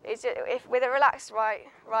 Is just, if with a relaxed right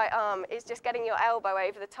arm, is just getting your elbow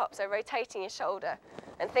over the top, so rotating your shoulder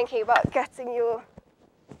and thinking about getting your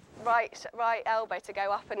right elbow to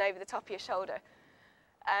go up and over the top of your shoulder.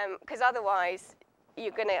 Because otherwise,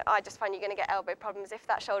 I just find you're going to get elbow problems. If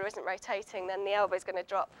that shoulder isn't rotating, then the elbow is going to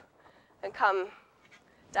drop and come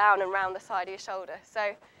down and round the side of your shoulder.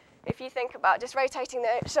 So if you think about just rotating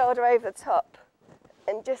the shoulder over the top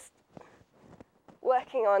and just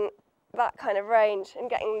working on that kind of range and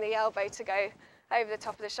getting the elbow to go over the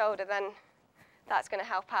top of the shoulder, then that's going to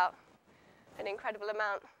help out an incredible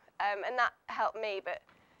amount. And that helped me, but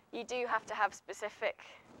you do have to have specific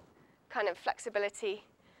kind of flexibility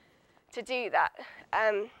to do that.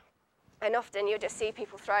 And often you'll just see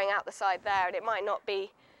people throwing out the side there, and it might not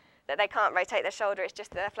be that they can't rotate their shoulder, it's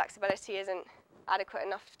just their flexibility isn't adequate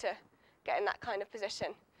enough to get in that kind of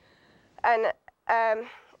position. And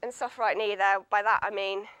soft right knee there, by that I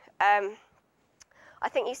mean, I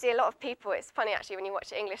think you see a lot of people, it's funny actually when you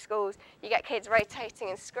watch English schools, you get kids rotating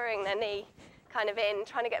and screwing their knee kind of in,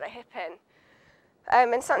 trying to get their hip in.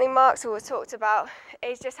 And something Mark's always talked about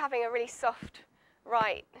is just having a really soft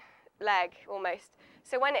right leg almost.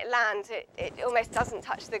 So when it lands, it almost doesn't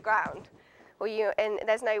touch the ground, and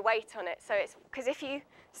there's no weight on it. So it's because if you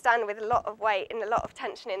stand with a lot of weight and a lot of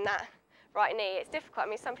tension in that right knee, it's difficult. I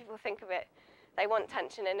mean, some people think of it, they want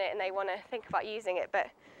tension in it and they want to think about using it. But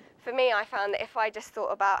for me, I found that if I just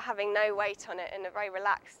thought about having no weight on it and a very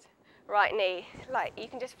relaxed right knee, like you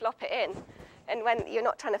can just flop it in. And when you're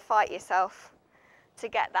not trying to fight yourself to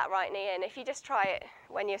get that right knee in, if you just try it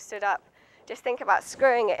when you're stood up, just think about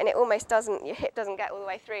screwing it and it almost doesn't, your hip doesn't get all the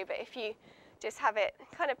way through. But if you just have it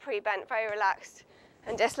kind of pre-bent, very relaxed,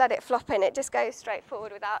 and just let it flop in, it just goes straight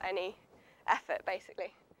forward without any effort,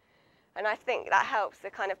 basically. And I think that helps the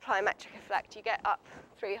kind of plyometric effect you get up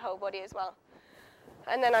through your whole body as well.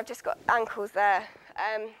 And then I've just got ankles there.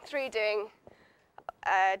 Through doing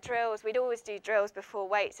drills, we'd always do drills before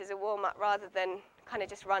weights as a warm-up rather than kind of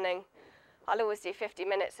just running. I'll always do 50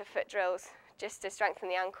 minutes of foot drills just to strengthen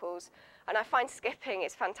the ankles. And I find skipping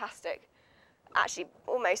is fantastic. Actually,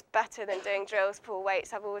 almost better than doing drills for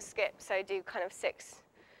weights. I've always skipped, so do kind of six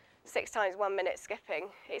times 1 minute skipping.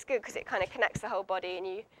 It's good because it kind of connects the whole body and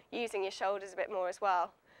you using your shoulders a bit more as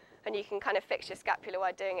well. And you can kind of fix your scapula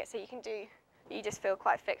while doing it, so you just feel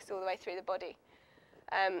quite fixed all the way through the body.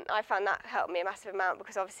 I found that helped me a massive amount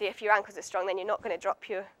because obviously if your ankles are strong, then you're not going to drop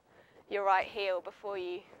your right heel before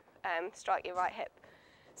you strike your right hip.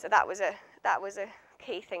 So that was a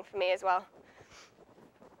key thing for me as well.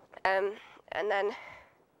 And then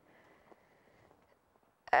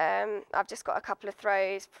I've just got a couple of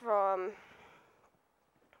throws from,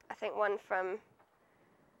 I think one from,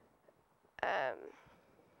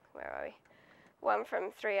 where are we? One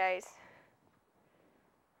from 3As.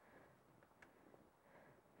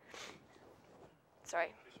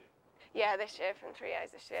 Sorry. Yeah, this year, from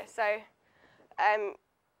 3As this year. So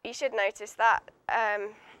you should notice that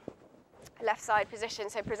left side position,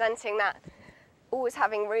 so presenting that, always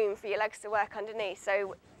having room for your legs to work underneath.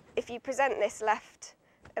 So if you present this left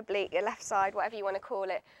oblique, your left side, whatever you want to call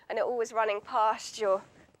it, and it always running past your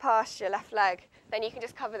left leg, then you can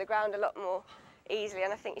just cover the ground a lot more easily,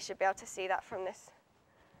 and I think you should be able to see that from this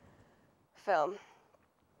film.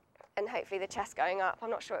 And hopefully the chest going up. I'm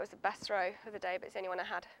not sure it was the best throw of the day, but it's the only one I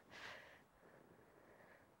had.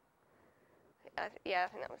 Yeah, I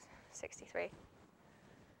think that was 63.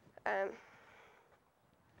 I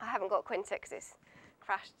haven't got quintet because it's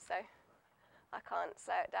crashed, so I can't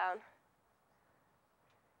slow it down.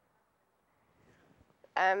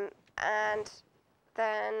 And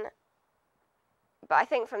then, but I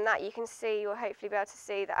think from that you can see, you'll hopefully be able to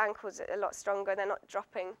see the ankles are a lot stronger. They're not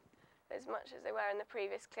dropping as much as they were in the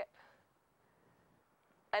previous clip.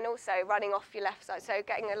 And also running off your left side, so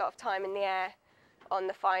getting a lot of time in the air on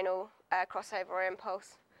the final crossover or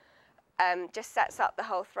impulse. Just sets up the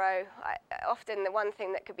whole throw. Often the one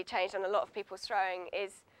thing that could be changed on a lot of people's throwing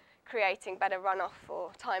is creating better runoff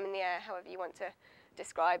or time in the air, however you want to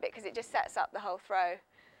describe it, because it just sets up the whole throw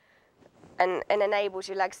and enables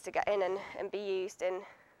your legs to get in and be used in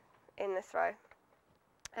the throw.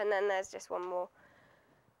 And then there's just one more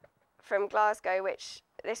from Glasgow, which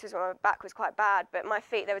this was when my back was quite bad, but my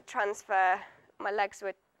feet, they would transfer, my legs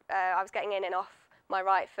would, I was getting in and off my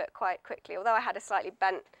right foot quite quickly. Although I had a slightly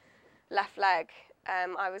bent left leg,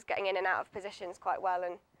 I was getting in and out of positions quite well,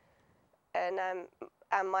 and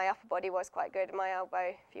my upper body was quite good. My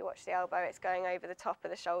elbow, if you watch the elbow, it's going over the top of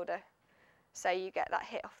the shoulder, so you get that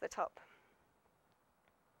hit off the top.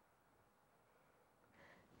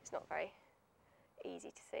 It's not very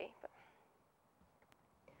easy to see, but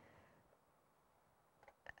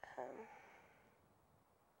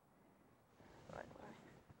right.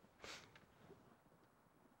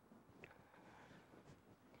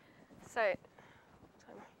 So,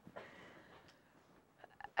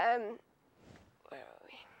 where are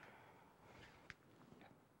we?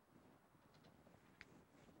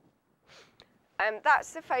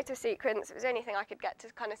 That's the photo sequence. It was the only thing I could get to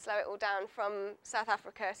kind of slow it all down from South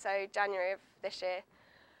Africa, so January of this year.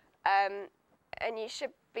 And you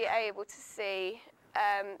should be able to see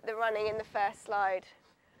the running in the first slide.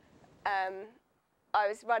 I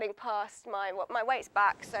was running past my weight's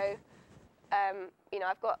back, so you know,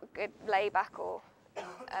 I've got a good lay back, or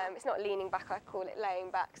it's not leaning back, I call it laying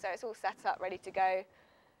back. So it's all set up, ready to go.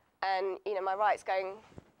 And you know, my right's going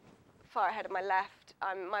far ahead of my left.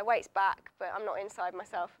 My weight's back, but I'm not inside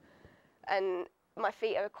myself. And my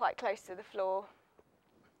feet are quite close to the floor.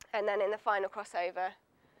 And then in the final crossover,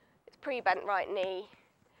 it's pre-bent right knee,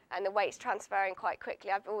 and the weight's transferring quite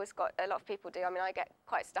quickly. I've always got, a lot of people do, I mean, I get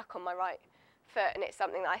quite stuck on my right foot, and it's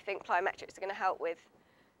something that I think plyometrics are going to help with,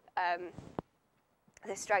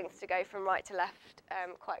 the strength to go from right to left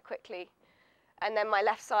quite quickly. And then my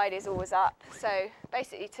left side is always up. So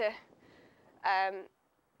basically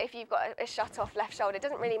if you've got a shut off left shoulder, it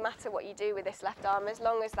doesn't really matter what you do with this left arm as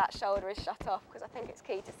long as that shoulder is shut off, because I think it's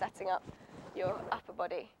key to setting up your upper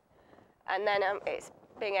body. And then it's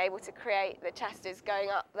being able to create, the chest is going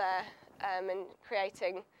up there and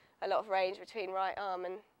creating a lot of range between right arm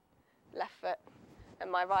and left foot.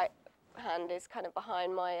 And my right hand is kind of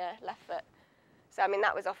behind my left foot. So I mean,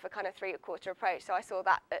 that was off a kind of 3/4 approach. So I saw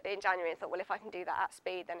that in January and thought, well, if I can do that at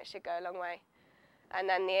speed, then it should go a long way. And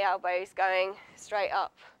then the elbows going straight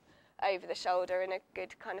up over the shoulder in a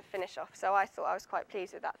good kind of finish off. So I thought I was quite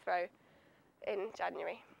pleased with that throw in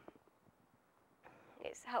January.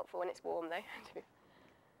 It's helpful when it's warm though.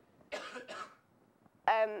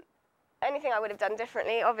 Anything I would have done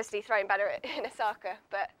differently, obviously throwing better in Osaka,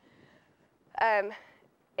 but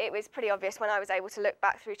it was pretty obvious when I was able to look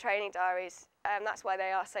back through training diaries. That's why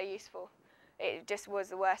they are so useful. It just was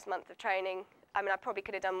the worst month of training. I mean, I probably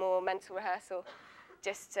could have done more mental rehearsal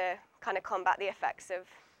just to kind of combat the effects of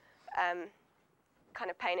kind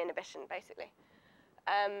of pain inhibition, basically.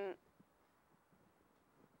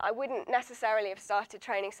 I wouldn't necessarily have started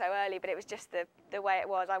training so early, but it was just the way it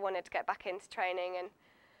was. I wanted to get back into training, and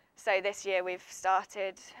so this year we've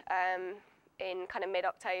started in kind of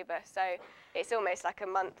mid-October. So it's almost like a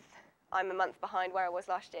month. I'm a month behind where I was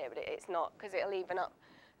last year, but it's not, because it'll even up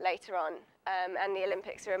later on. And the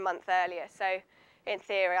Olympics are a month earlier. So in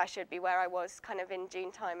theory, I should be where I was kind of in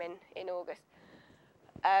June time in August.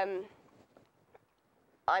 I'm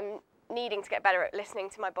needing to get better at listening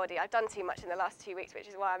to my body. I've done too much in the last 2 weeks, which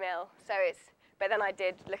is why I'm ill. So but then I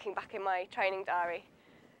did, looking back in my training diary,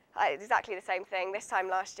 exactly the same thing. This time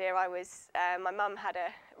last year, my mum had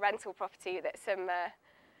a rental property that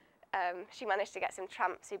she managed to get some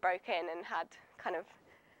tramps who broke in and had kind of,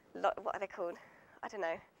 what are they called? I don't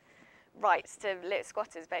know, rights to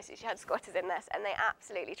squatters, basically. She had squatters in there, and they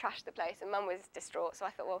absolutely trashed the place, and Mum was distraught. So I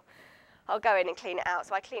thought, well, I'll go in and clean it out.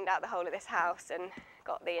 So I cleaned out the whole of this house and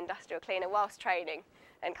got the industrial cleaner whilst training,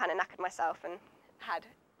 and kind of knackered myself and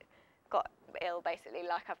got ill, basically,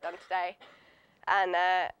 like I've done today. And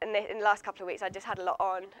in the last couple of weeks, I just had a lot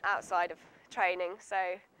on outside of training, so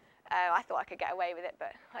I thought I could get away with it,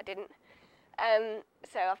 but I didn't.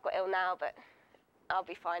 So I've got ill now, but I'll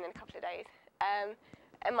be fine in a couple of days.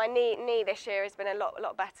 And my knee this year has been a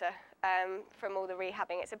lot better from all the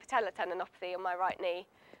rehabbing. It's a patellar tendinopathy on my right knee,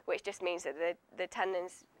 which just means that the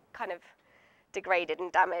tendon's kind of degraded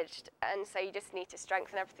and damaged, and so you just need to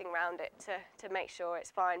strengthen everything around it to make sure it's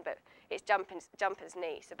fine. But it's jumper's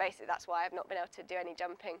knee, so basically that's why I've not been able to do any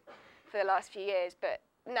jumping for the last few years. But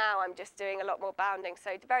now I'm just doing a lot more bounding,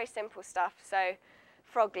 so very simple stuff. So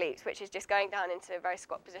frog leaps, which is just going down into a very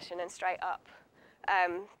squat position and straight up,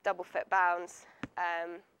 double foot bounds,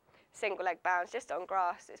 single leg bounds, just on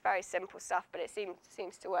grass. It's very simple stuff, but it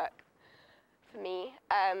seems to work for me.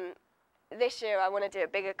 This year I want to do a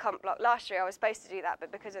bigger comp block. Last year I was supposed to do that,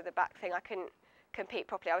 but because of the back thing I couldn't compete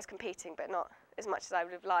properly. I was competing, but not as much as I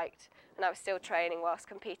would have liked, and I was still training whilst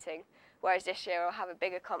competing. Whereas this year I'll have a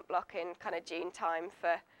bigger comp block in kind of June time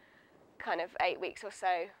for kind of 8 weeks or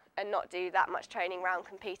so, and not do that much training around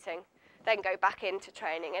competing. Then go back into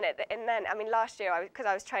training, and then, I mean, last year, because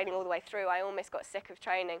I was training all the way through, I almost got sick of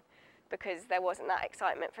training because there wasn't that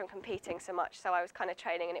excitement from competing so much. So I was kind of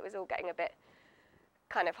training, and it was all getting a bit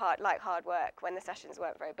kind of hard work when the sessions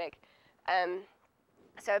weren't very big.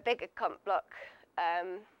 So a bigger comp block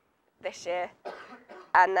this year,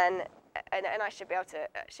 and then I should be able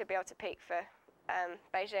to peak for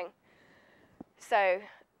Beijing. So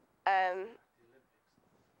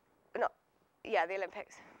the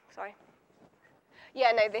Olympics. Sorry.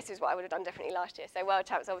 Yeah, no, this is what I would have done differently last year. So World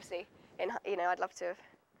Champs, obviously, I'd love to have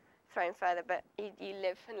thrown further, but you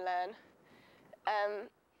live and learn.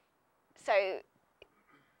 So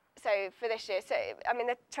for this year, I mean,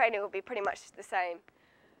 the training will be pretty much the same.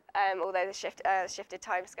 although the shifted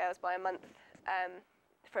timescales by a month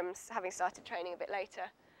from having started training a bit later.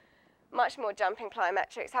 Much more jumping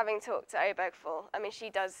plyometrics. Having talked to Obergfall, I mean,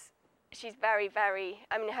 she's very, very,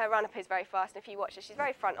 I mean, her run-up is very fast, and if you watch her, she's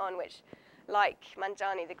very front-on, which, like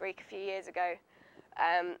Manjani, the Greek, a few years ago,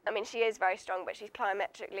 I mean, she is very strong, but she's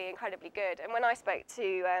plyometrically incredibly good. And when I spoke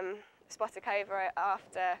to Spotakova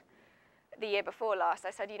after the year before last,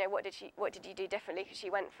 I said, you know, what did you do differently? Because she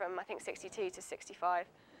went from, I think, 62 to 65.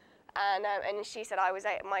 And she said,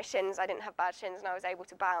 my shins, I didn't have bad shins, and I was able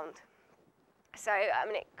to bound. So, I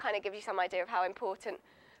mean, it kind of gives you some idea of how important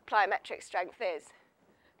plyometric strength is,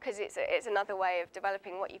 because it's another way of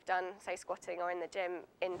developing what you've done, say, squatting or in the gym,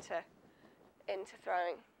 into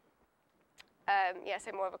throwing. Yeah,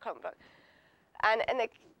 so more of a clump block. And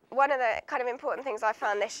one of the kind of important things I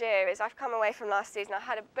found this year is I've come away from last season. I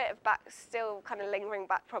had a bit of still kind of lingering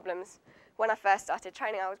back problems. When I first started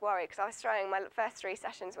training, I was worried because I was throwing, my first 3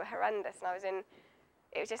 sessions were horrendous, and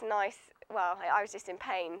it was just nice. Well, I was just in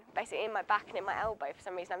pain, basically in my back and in my elbow for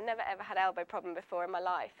some reason. I've never ever had elbow problem before in my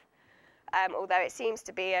life, although it seems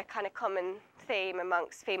to be a kind of common theme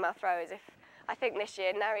amongst female throwers. I think this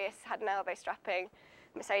year Nereus had an elbow strapping,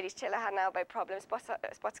 Mercedes Chiller had an elbow problem,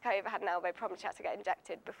 Spotakova had an elbow problem. She had to get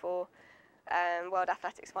injected before World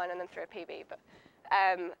Athletics final and then threw a PB.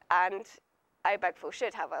 And Obergfall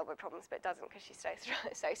should have elbow problems, but doesn't because she's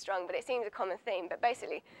so strong. But it seems a common theme. But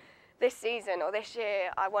basically, this season or this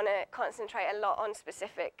year, I want to concentrate a lot on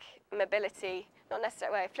specific mobility, not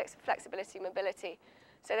necessarily flexibility, mobility.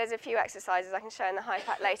 So there's a few exercises I can show in the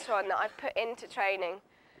r.i.p later on that I've put into training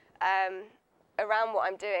around what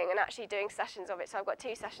I'm doing and actually doing sessions of it. So I've got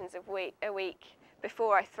 2 sessions a week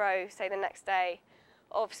before I throw, say, the next day,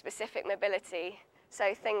 of specific mobility.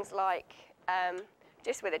 So things like,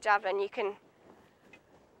 just with a javelin, you can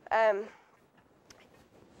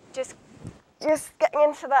just getting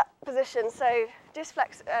into that position. So just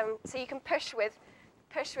flex. So you can push with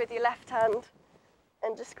your left hand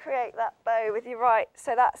and just create that bow with your right.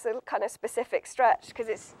 So that's a kind of specific stretch because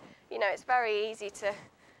it's very easy to.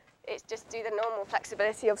 It's just do the normal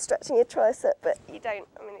flexibility of stretching your tricep, but you don't.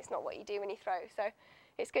 I mean, it's not what you do when you throw. So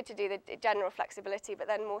it's good to do the general flexibility, but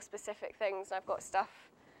then more specific things. I've got stuff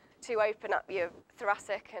to open up your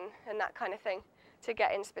thoracic and that kind of thing to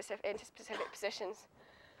get into specific positions.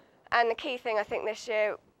 And the key thing I think this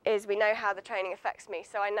year is we know how the training affects me.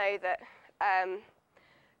 So I know that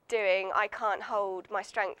I can't hold my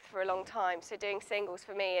strength for a long time. So doing singles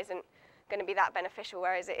for me isn't going to be that beneficial,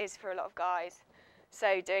 whereas it is for a lot of guys.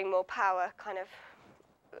 So doing more power kind of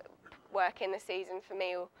work in the season for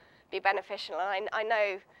me will be beneficial. And I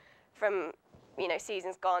know from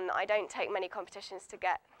seasons gone that I don't take many competitions to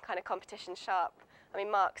get kind of competition sharp. I mean,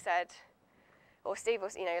 Mark said, or Steve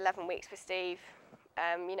was 11 weeks for Steve.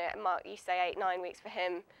 Mark, you say 8-9 weeks for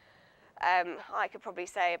him. I could probably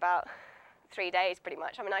say about 3 days pretty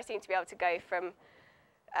much. I mean, I seem to be able to go from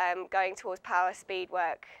going towards power speed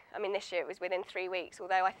work. I mean, this year it was within 3 weeks,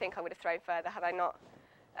 although I think I would have thrown further had I not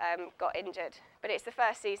got injured. But it's the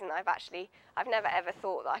first season that I've never ever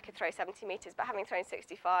thought that I could throw 70 metres, but having thrown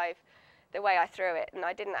 65, the way I threw it, and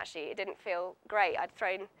it didn't feel great. I'd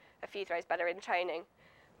thrown a few throws better in training,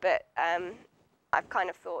 but I've kind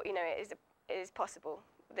of thought, it is possible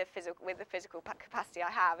with the physical capacity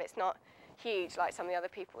I have. It's not huge like some of the other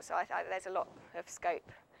people, so there's a lot of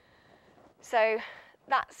scope. So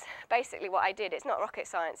that's basically what I did. It's not rocket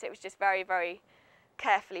science. It was just very, very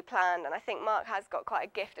carefully planned, and I think Mark has got quite a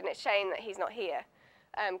gift, and it's a shame that he's not here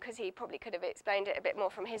because he probably could have explained it a bit more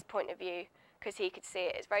from his point of view, because he could see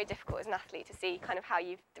it. It's very difficult as an athlete to see kind of how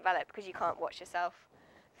you've developed, because you can't watch yourself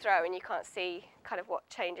throw and you can't see kind of what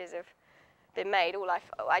changes have been made.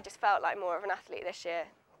 I just felt like more of an athlete this year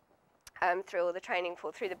through all the training,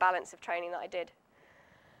 through the balance of training that I did.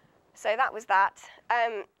 So that was that.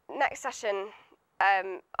 Next session,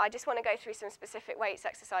 I just want to go through some specific weights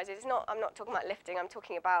exercises. I'm not talking about lifting. I'm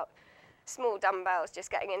talking about small dumbbells,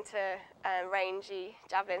 just getting into rangy,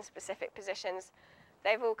 javelin-specific positions.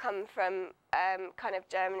 They've all come from kind of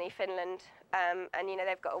Germany, Finland, and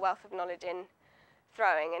they've got a wealth of knowledge in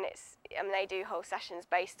throwing, and they do whole sessions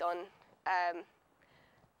based on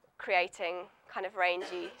creating kind of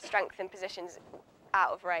rangy, strengthened positions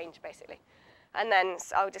out of range, basically. And then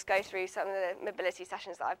I'll just go through some of the mobility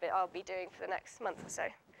sessions that I'll be doing for the next month or so.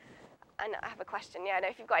 And I have a question. Yeah, no,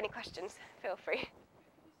 if you've got any questions, feel free. Could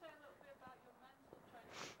you say a little bit about your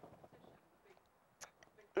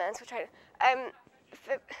mental training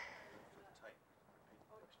competition?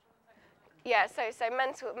 Yeah, so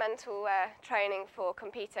mental training for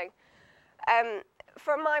competing.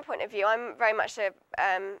 From my point of view, I'm very much a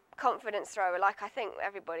confidence thrower, like I think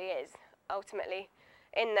everybody is, ultimately.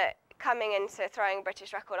 in that coming into throwing a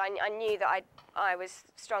British record, I knew that I was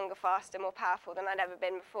stronger, faster, more powerful than I'd ever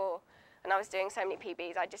been before. And I was doing so many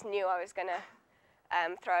PBs, I just knew I was going to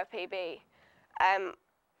throw a PB.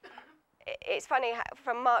 It's funny,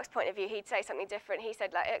 from Mark's point of view, he'd say something different. He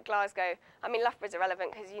said, like, at Glasgow, I mean, Loughborough's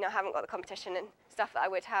irrelevant because, I haven't got the competition and stuff that I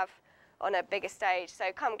would have on a bigger stage.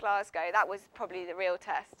 So come Glasgow, that was probably the real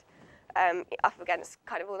test, up against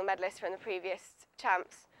kind of all the medalists from the previous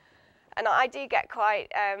champs. And I do get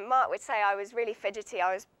quite, Mark would say I was really fidgety.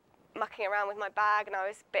 I was mucking around with my bag, and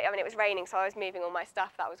it was raining, so I was moving all my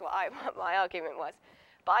stuff. That was what my argument was.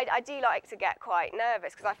 But I do like to get quite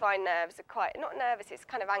nervous, because I find nerves are quite, not nervous, it's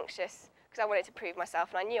kind of anxious, because I wanted to prove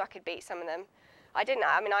myself, and I knew I could beat some of them. I didn't,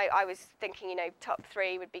 I mean, I was thinking, top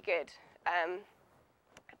 3 would be good. And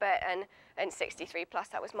 63 plus,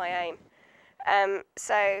 that was my aim.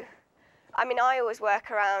 So, I mean, I always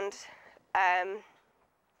work around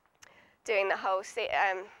doing the whole see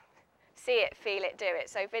it, feel it, do it.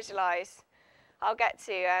 So visualize. I'll get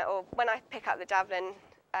to, or when I pick up the javelin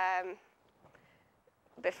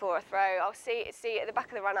before a throw, I'll see at the back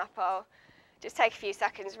of the run-up, I'll just take a few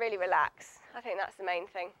seconds, really relax. I think that's the main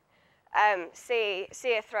thing. See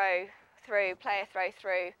a throw through, play a throw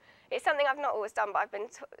through. It's something I've not always done, but I've been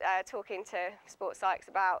talking to sports psychs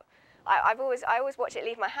about. I always watch it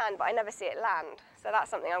leave my hand, but I never see it land. So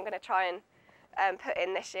that's something I'm going to try and put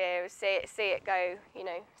in this year. See it go,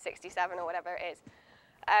 67 or whatever it is.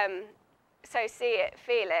 So see it,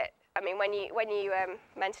 feel it. I mean, when you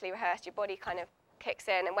mentally rehearse, your body kind of kicks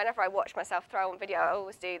in. And whenever I watch myself throw on video, I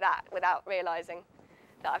always do that without realizing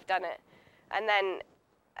that I've done it. And then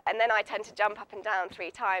I tend to jump up and down 3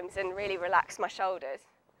 times and really relax my shoulders.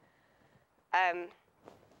 And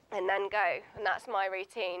then go, and that's my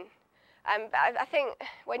routine. But I think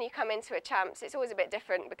when you come into a champs, it's always a bit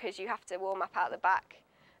different because you have to warm up out the back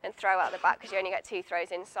and throw out the back because you only get 2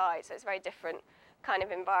 throws inside, so it's a very different kind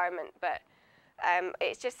of environment. But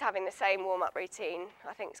it's just having the same warm-up routine,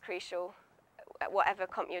 I think, is crucial at whatever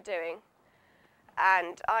comp you're doing.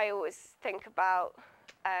 And I always think about,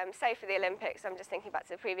 say for the Olympics, I'm just thinking back to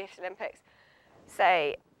the previous Olympics,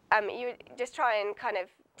 say you just try and kind of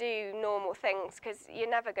do normal things because you're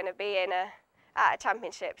never going to be at a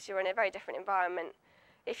championships. You're in a very different environment.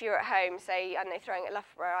 If you're at home, say, I don't know, throwing at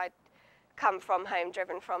Loughborough, I'd come from home,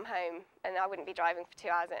 driven from home, and I wouldn't be driving for 2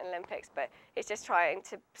 hours at an Olympics, but it's just trying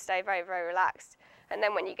to stay very, very relaxed. And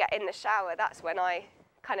then when you get in the shower, that's when I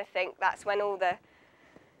kind of think, that's when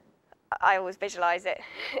I always visualize it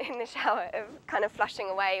in the shower, of kind of flushing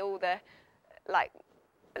away all the, like,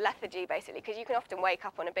 lethargy, basically, because you can often wake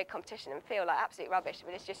up on a big competition and feel like absolute rubbish,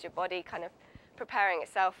 but it's just your body kind of preparing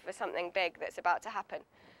itself for something big that's about to happen.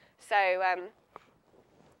 So I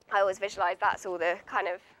always visualize that's all the kind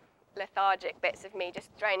of lethargic bits of me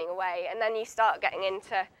just draining away, and then you start getting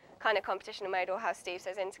into kind of competition mode, or how Steve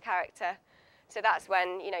says, into character. So that's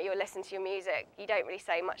when you'll listen to your music. You don't really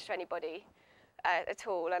say much to anybody at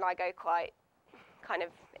all, and I go quite kind of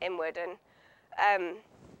inward. And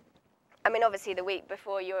I mean, obviously the week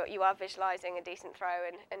before you are visualizing a decent throw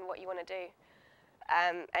and what you want to do.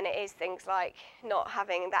 And it is things like not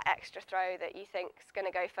having that extra throw that you think is going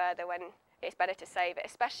to go further, when it's better to save it,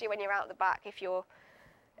 especially when you're out the back. If you're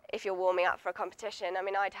warming up for a competition, I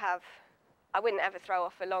mean, I wouldn't ever throw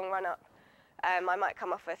off a long run up. I might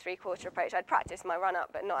come off a 3/4 approach. I'd practice my run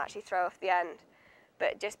up, but not actually throw off the end,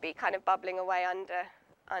 but just be kind of bubbling away under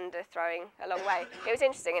throwing a long way. It was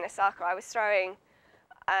interesting in Osaka. I was throwing.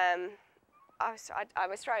 I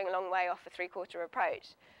was throwing a long way off a 3/4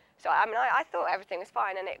 approach. So I mean, I thought everything was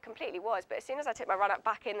fine, and it completely was. But as soon as I took my run up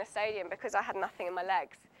back in the stadium, because I had nothing in my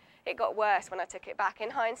legs, it got worse when I took it back.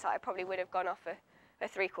 In hindsight, I probably would have gone off a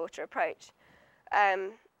 3/4 approach.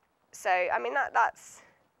 So I mean, that's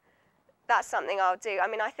something I'll do. I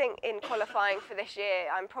mean, I think in qualifying for this year,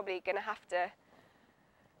 I'm probably going to have to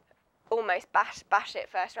almost bash it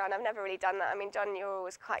first round. I've never really done that. I mean, John, you're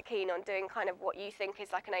always quite keen on doing kind of what you think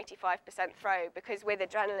is like an 85% throw, because with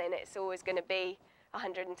adrenaline, it's always going to be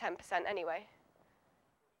 110% anyway.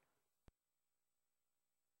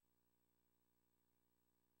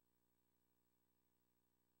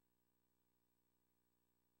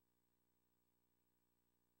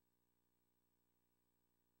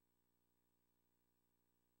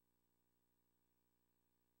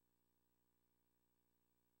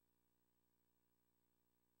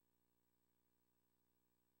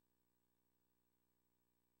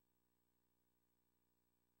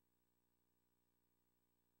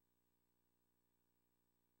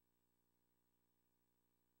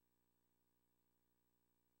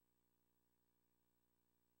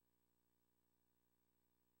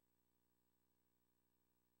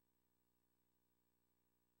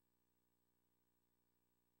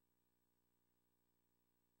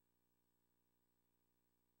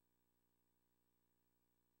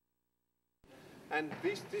 And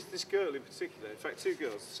this girl in particular, in fact 2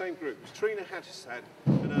 girls, the same group, was Trina Hattersad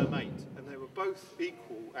and her mate, and they were both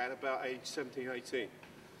equal at about age 17, 18.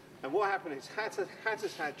 And what happened is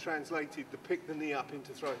Hattersad translated the pick the knee up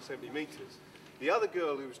into throwing 70 metres. The other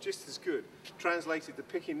girl, who was just as good, translated the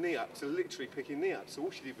picking knee up to literally picking knee up. So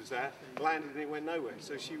all she did was that, landed and it went nowhere.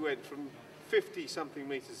 So she went from 50-something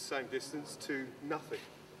metres the same distance to nothing.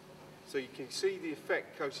 So you can see the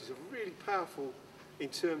effect. Coaches are really powerful in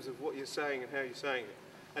terms of what you're saying and how you're saying it.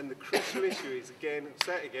 And the crucial issue is, again, I'll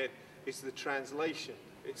say it again, it's the translation.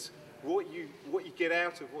 It's what you get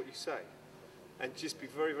out of what you say. And just be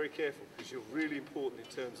very, very careful, because you're really important in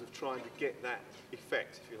terms of trying to get that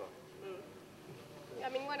effect, if you like. I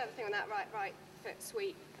mean, one other thing on that right foot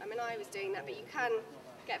sweep, I mean, I was doing that, but you can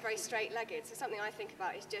get very straight-legged. So something I think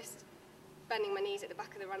about is just bending my knees at the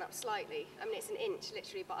back of the run-up slightly. I mean, it's an inch,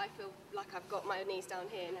 literally, but I feel like I've got my knees down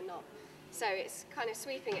here and they're not. So it's kind of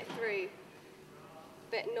sweeping it through,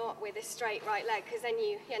 but not with a straight right leg, because then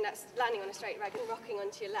you end up landing on a straight leg and rocking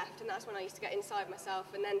onto your left, and that's when I used to get inside myself,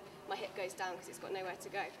 and then my hip goes down because it's got nowhere to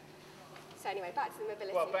go. So anyway, back to the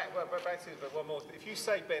mobility. Well, back to but one more. If you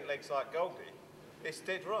say bent legs like Goldie, it's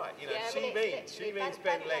dead right. You know, yeah, she means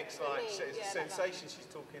bent legs like sensation. Like she's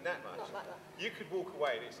talking that much. Not like that. You could walk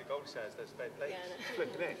away and it's the Goldie Sayers those bent legs. Yeah, no.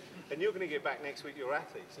 Flipping it. And you're going to get back next week, your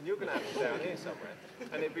athletes, and you're going to have them down here somewhere,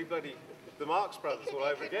 and it'd be bloody the Marx Brothers all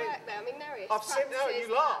over again. I mean, I've seen it.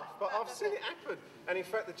 You laugh, but I've seen it happen. And in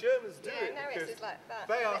fact, the Germans do it because like that.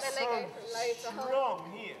 they are so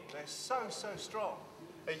strong here. They're so strong.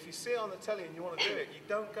 And if you see it on the telly and you want to do it, you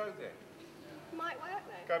don't go there. Might work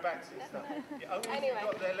though. Go back to your stuff. Only if you've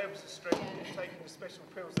got their levels of strength and you're taking the special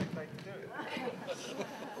pills they take to do it.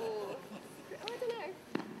 Oh, I don't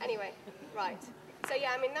know. Anyway, right. So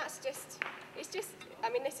yeah, I mean it's just, I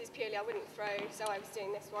mean this is purely, I wouldn't throw, so I was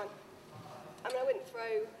doing this one. I mean I wouldn't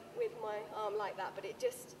throw with my arm like that, but it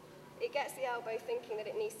gets the elbow thinking that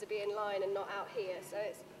it needs to be in line and not out here. So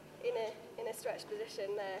it's in a stretched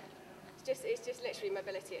position there. It's just literally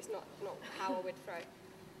mobility, it's not how I would throw.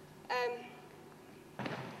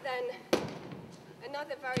 Then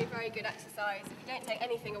another very, very good exercise, if you don't take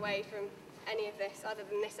anything away from any of this other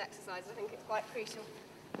than this exercise, I think it's quite crucial.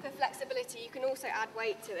 For flexibility, you can also add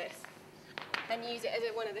weight to this and use it as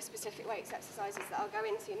one of the specific weights exercises that I'll go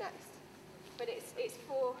into next. But it's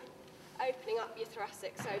for opening up your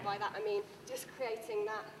thoracic, so by that I mean just creating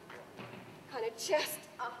that kind of chest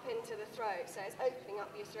up into the throat, so it's opening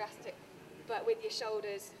up your thoracic, but with your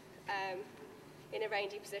shoulders in a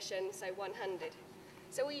rangy position, so one-handed.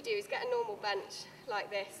 So all you do is get a normal bench like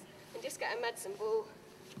this and just get a medicine ball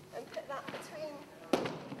and put that between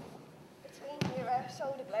your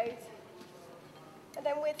shoulder blades. And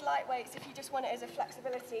then with light weights, if you just want it as a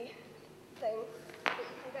flexibility thing, that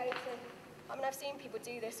you can go to, I mean I've seen people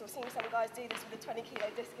do this or seen some guys do this with a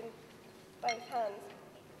 20-kilo disc in both hands.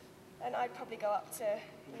 And I'd probably go up to,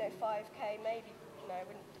 5K, maybe,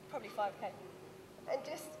 probably 5K. And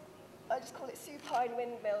I just call it supine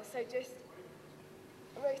windmill, so just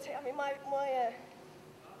rotate. I mean,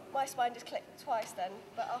 my spine just clicked twice then,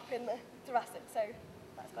 but up in the thoracic, so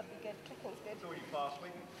that's got to be good. Clicking's good. So you fast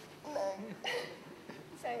winging? No.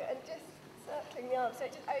 So, and just circling the arm, so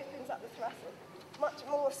it just opens up the thoracic. Much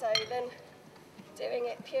more so than doing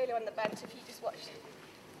it purely on the bench. If you just watch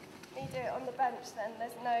me do it on the bench, then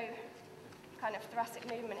there's no kind of thoracic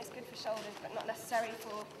movement. It's good for shoulders, but not necessary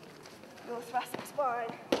for your thoracic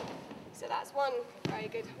spine. So that's one very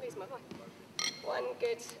good, lose my voice. One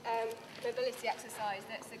good mobility exercise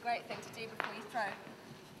that's a great thing to do before you throw,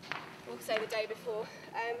 also the day before.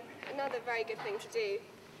 Another very good thing to do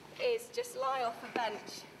is just lie off a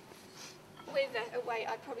bench with a weight.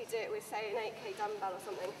 I'd probably do it with, say, an 8K dumbbell or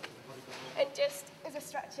something. And just as a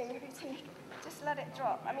stretching routine, just let it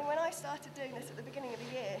drop. I mean, when I started doing this at the beginning of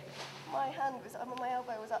the year, my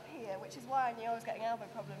elbow was up here, which is why I knew I was getting elbow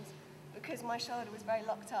problems, because my shoulder was very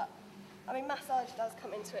locked up. I mean, massage does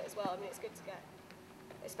come into it as well. I mean, it's good to get,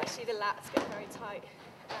 especially the lats get very tight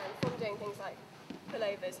from doing things like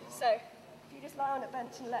pullovers. So if you just lie on a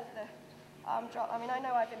bench and let the arm drop, I mean, I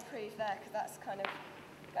know I've improved there because that's kind of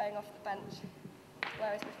going off the bench,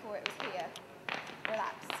 whereas before it was here,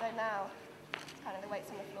 relaxed. So now, kind of the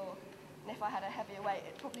weight's on the floor. And if I had a heavier weight,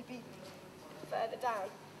 it'd probably be further down.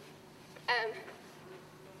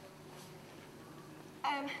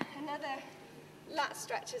 Another lat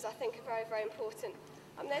stretches I think are very, very important.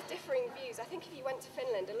 There's differing views. I think if you went to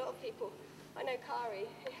Finland, a lot of people, I know Kari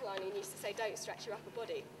Ihalainen used to say don't stretch your upper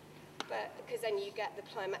body, but because then you get the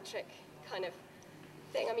plyometric kind of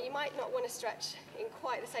thing. I mean, you might not want to stretch in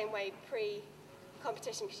quite the same way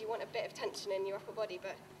pre-competition because you want a bit of tension in your upper body,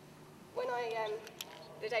 but when I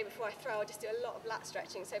the day before I throw, I'll just do a lot of lat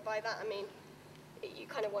stretching. So by that I mean you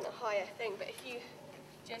kind of want a higher thing, but if you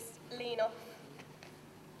just lean off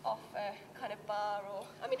a kind of bar, or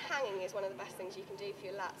I mean hanging is one of the best things you can do for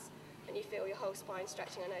your lats, and you feel your whole spine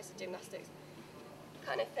stretching. I know it's a gymnastics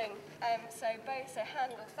kind of thing. So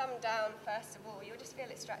hand or thumb down first of all, you'll just feel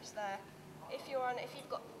it stretch there. If you've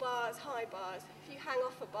got bars, high bars, if you hang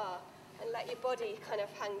off a bar and let your body kind of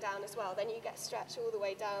hang down as well, then you get stretch all the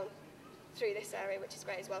way down through this area, which is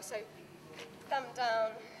great as well. So thumb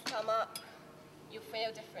down, thumb up, you'll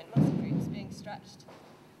feel different muscle groups being stretched.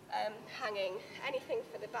 Hanging, anything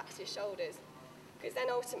for the backs of your shoulders, because then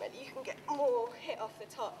ultimately you can get more hit off the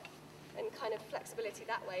top and kind of flexibility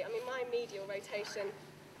that way. I mean, my medial rotation,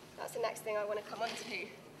 that's the next thing I want to come on to.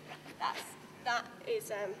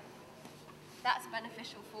 That's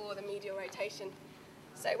beneficial for the medial rotation.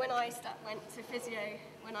 So when I went to physio,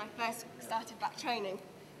 when I first started back training,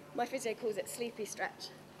 my physio calls it sleepy stretch.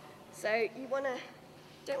 So you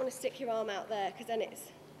don't want to stick your arm out there, because then it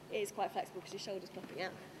is quite flexible because your shoulder's popping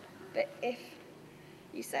out. But if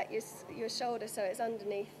you set your shoulder so it's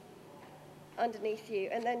underneath you,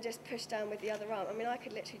 and then just push down with the other arm. I mean, I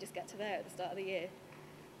could literally just get to there at the start of the year.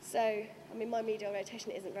 So, I mean, my medial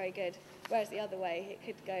rotation isn't very good, whereas the other way, it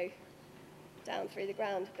could go down through the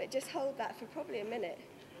ground. But just hold that for probably a minute,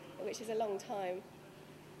 which is a long time.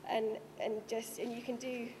 And you can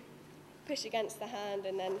do push against the hand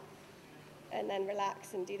and then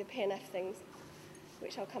relax and do the PNF things,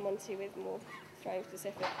 which I'll come on to with more throwing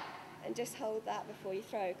specific. And just hold that before you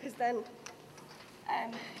throw, because then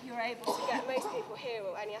you're able to get, most people here,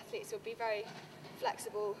 or any athletes, will be very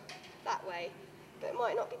flexible that way, but it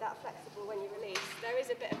might not be that flexible when you release. There is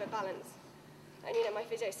a bit of a balance. And you know, my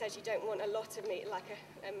physio says you don't want a lot of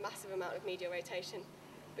a massive amount of medial rotation,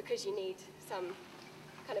 because you need some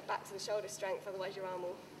kind of back to the shoulder strength, otherwise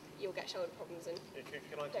you'll get shoulder problems. And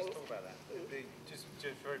can I just talk about that? Just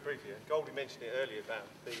very briefly, Goldie mentioned it earlier about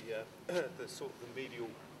the sort of the medial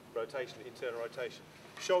rotation, the internal rotation.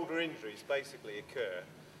 Shoulder injuries basically occur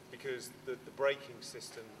because the braking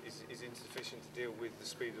system is insufficient to deal with the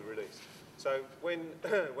speed of the release. So when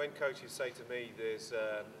coaches say to me, they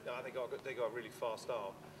got a really fast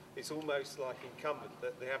arm, it's almost like incumbent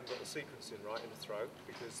that they haven't got the sequencing right in the throw,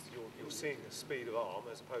 because you're seeing the speed of arm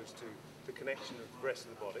as opposed to the connection of the rest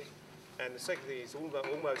of the body. And the second thing is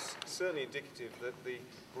almost certainly indicative that the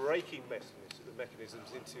braking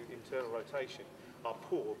mechanisms into internal rotation are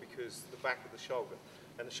poor, because the back of the shoulder.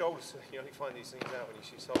 And the shoulder, you only find these things out when you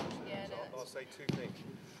see shoulder surgeons. Yeah, no, I'll say two things.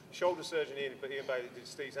 Shoulder surgeon Ian Bailey did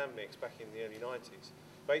Steve's and Mick's back in the early 90s.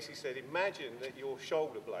 Basically said, imagine that your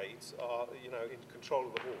shoulder blades are, in control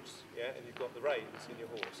of the horse, yeah, and you've got the reins in your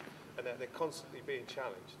horse, and that they're constantly being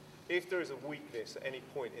challenged. If there is a weakness at any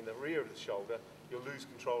point in the rear of the shoulder, you'll lose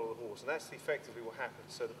control of the horse, and that's effectively what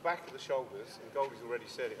happens. So the back of the shoulders, and Goldie's already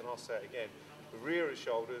said it, and I'll say it again, the rear of the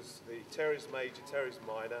shoulders, the teres major, teres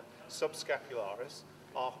minor, subscapularis,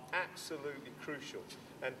 are absolutely crucial,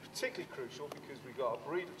 and particularly crucial because we've got a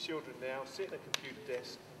breed of children now sitting at a computer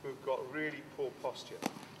desk who've got really poor posture.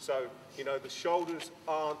 So, the shoulders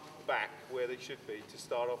aren't back where they should be to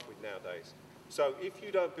start off with nowadays. So if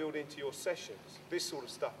you don't build into your sessions this sort of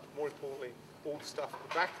stuff, but more importantly, all the stuff at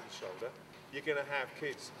the back of the shoulder, you're going to have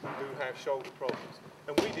kids who have shoulder problems.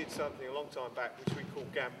 And we did something a long time back which we call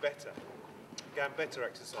Gambetta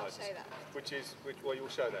exercises. I'll show that. Well, you'll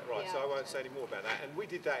show that, right? Yeah. So I won't say any more about that. And we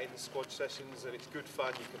did that in the squad sessions, and it's good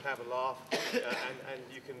fun. You can have a laugh, and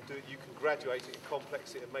you can graduate it and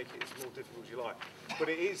complex it and make it as more difficult as you like. But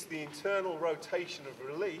it is the internal rotation of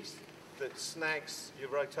release that snags your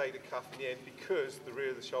rotator cuff in the end, because the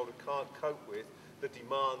rear of the shoulder can't cope with the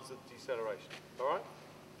demands of deceleration. All right?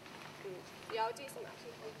 Yeah, I'll do some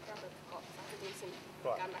actually. I'll grab a pot so I can do some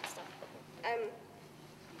Gamback stuff.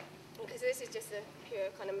 Because this is just a pure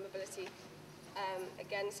kind of mobility.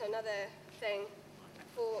 Again, so another thing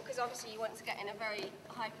because obviously you want to get in a very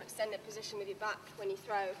hyperextended position with your back when you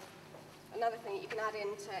throw. Another thing that you can add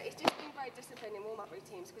into, it's just being very disciplined in warm-up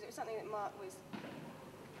routines, because it was something that Mark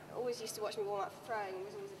always used to watch me warm up for throwing, and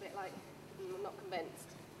was always a bit like, I'm not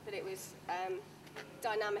convinced that it was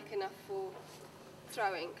dynamic enough for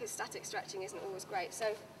throwing, because static stretching isn't always great.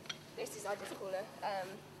 So this is, I just call a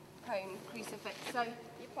prone crucifix. So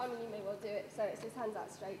you may well do it, so it's just hands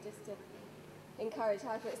out straight, just to encourage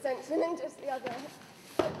hyperextension, and just the other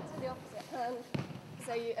to the opposite hand.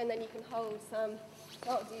 So and then you can hold some,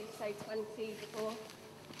 I'll do say 20 before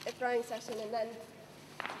a throwing session, and then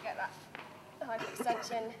to get that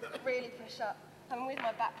hyperextension, really push up. And with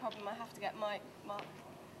my back problem, I have to get Mark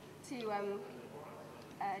to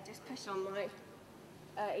just push on my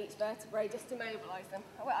each vertebrae just to mobilise them.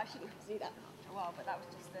 Well, I shouldn't have to do that. for a while, but that was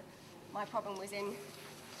just my problem was in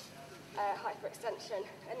hyperextension.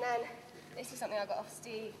 And then this is something I got off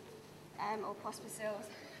Steve or Pospisil's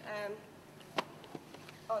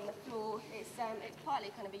on the floor. It's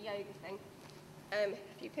partly kind of a yoga thing.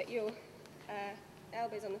 If you put your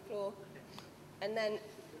elbows on the floor, and then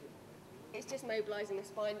it's just mobilising the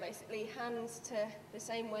spine basically, hands to the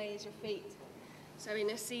same way as your feet. So in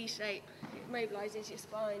a C shape, it mobilises your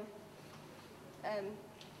spine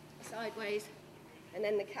sideways, and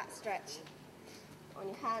then the cat stretch on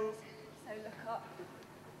your hands. So look up,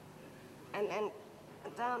 and then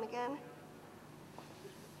down again.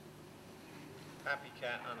 Happy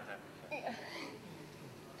cat, unhappy cat. Yeah.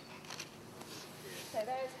 So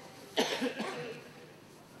there's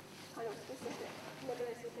kind of specific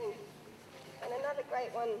mobility thing. And another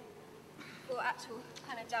great one for actual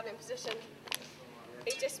kind of javelin position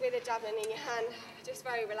is just with a javelin in your hand, just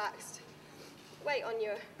very relaxed. Weight on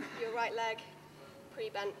your right leg,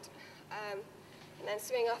 pre-bent, and then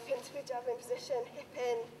swing up into the javelin position, hip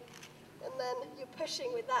in, and then you're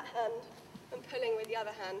pushing with that hand and pulling with the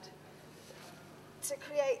other hand to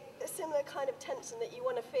create a similar kind of tension that you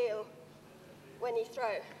want to feel when you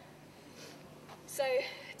throw. So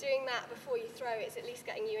doing that before you throw is at least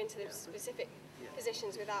getting you into the specific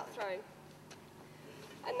positions without throwing.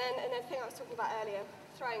 And then another thing I was talking about earlier,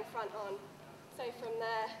 throwing front on. So from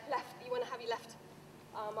there, left, you want to have your left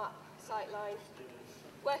arm up, sight line.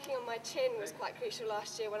 Working on my chin was quite crucial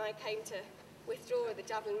last year when I came to withdraw with the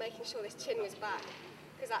javelin, making sure this chin was back,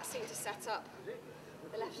 because that seemed to set up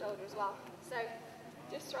the left shoulder as well. So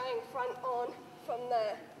just throwing front on from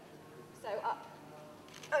there, so up,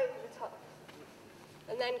 over the top.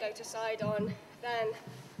 And then go to side on, then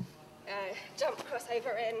jump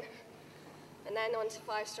crossover in, and then on to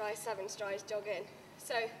 5 strides, 7 strides, jog in.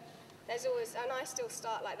 So there's always, and I still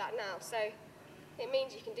start like that now, so it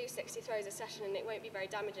means you can do 60 throws a session and it won't be very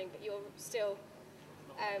damaging, but you're still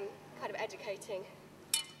kind of educating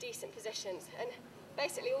decent positions. And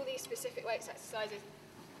basically all these specific weights exercises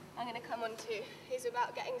I'm going to come on to is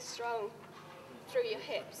about getting strong through your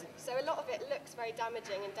hips. So a lot of it looks very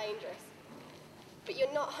damaging and dangerous, but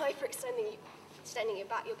you're not hyperextending your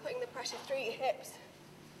back, you're putting the pressure through your hips,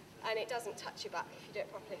 and it doesn't touch your back if you do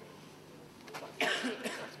it properly.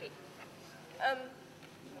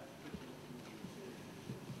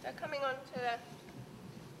 So coming on to the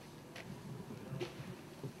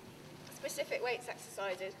specific weights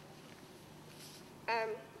exercises,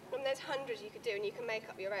 and there's hundreds you could do and you can make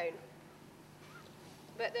up your own.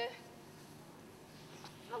 But we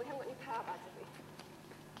haven't got any power bags, have we?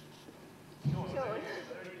 Shaun?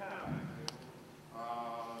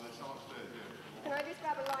 Can I just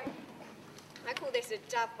grab a light? I call this a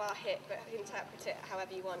jab bar hit, but interpret it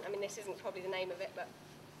however you want. I mean, this isn't probably the name of it, but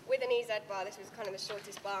with an EZ bar, this was kind of the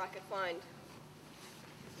shortest bar I could find.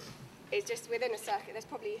 It's just within a circuit. There's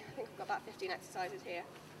probably, I think I've got about 15 exercises here.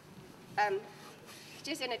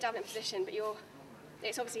 Just in a javelin position, but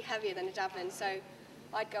it's obviously heavier than a javelin, so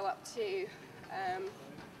I'd go up to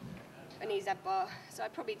an EZ bar. So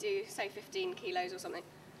I'd probably do, say, 15 kilos or something.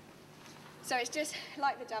 So it's just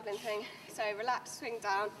like the javelin thing. So relax, swing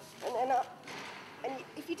down, and then up. And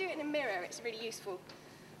if you do it in a mirror, it's really useful.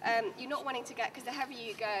 You're not wanting to get, because the heavier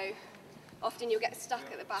you go, often you'll get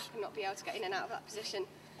stuck at the back and not be able to get in and out of that position.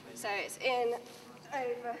 So it's in,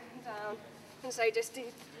 over, down. And so just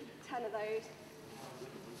do 10 of those.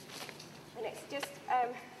 And it's just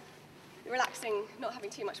relaxing, not having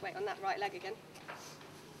too much weight on that right leg again.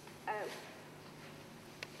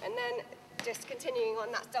 And then just continuing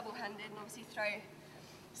on, that's double-handed, and obviously throw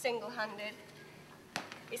single-handed.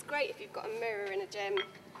 It's great if you've got a mirror in a gym.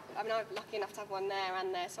 I mean, I'm lucky enough to have one there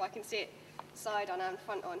and there, so I can see it side on and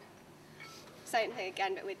front on. Same thing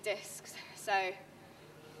again, but with discs. So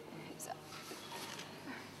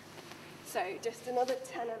just another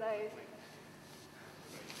 10 of those.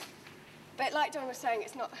 But like John was saying,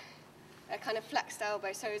 it's not a kind of flexed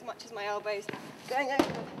elbow, so as much as my elbow's going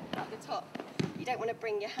over at the top, you don't want to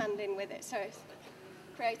bring your hand in with it, so it's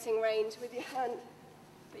creating range with your hand,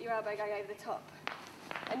 but your elbow going over the top.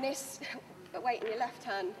 And this weight in your left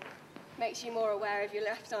hand makes you more aware of your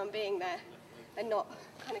left arm being there and not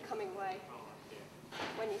kind of coming away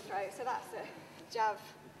when you throw. So that's a jav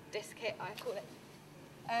disc hit, I call it.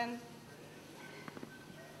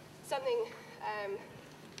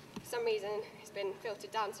 For some reason it's been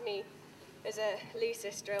filtered down to me. There's a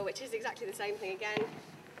Lucis drill, which is exactly the same thing again,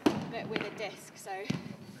 but with a disc. So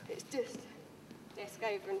it's just disc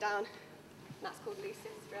over and down, and that's called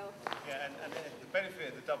Lucis drill. Yeah, and the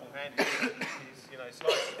benefit of the double-handed is, you know, it's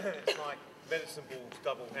like medicine balls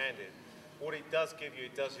double-handed. What it does give you,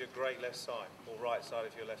 it does you a great left side or right side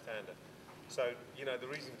if you're left-hander. So, you know, the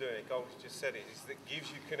reason doing it, Goldie just said it, is that it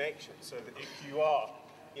gives you connection so that if you are,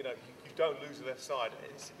 you know, you don't lose the left side.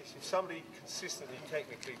 If somebody consistently,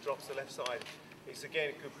 technically drops the left side, it's again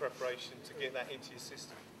a good preparation to get that into your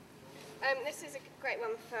system. This is a great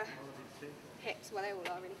one for hips, well they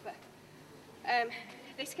all are really, but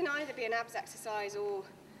this can either be an abs exercise or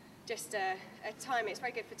just a time. It's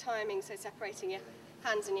very good for timing, so separating your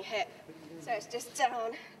hands and your hip. So it's just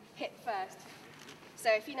down, hip first. So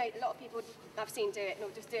if you know, a lot of people I've seen do it, and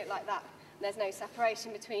will just do it like that. And there's no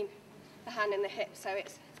separation between the hand and the hip, so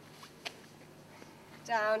it's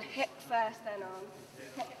down, hip first, then on,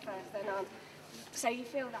 hip first, then on. So you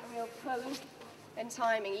feel that real pull and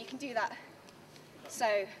timing. You can do that,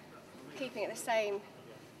 so keeping it the same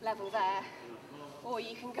level there, or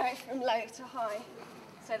you can go from low to high,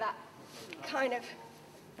 so that kind of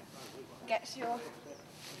gets your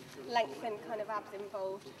lengthened kind of abs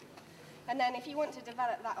involved. And then if you want to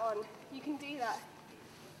develop that on, you can do that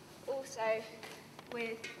also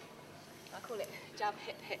with, I call it jab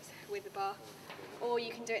hip hits with the bar, or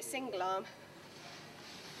you can do it single arm.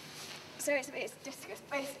 So it's discus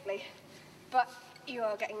basically, but you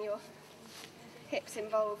are getting your hips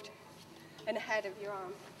involved and ahead of your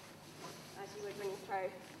arm, as you would when you throw.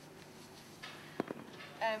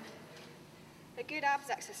 A good abs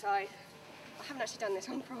exercise, I haven't actually done this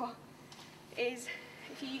one for a while, is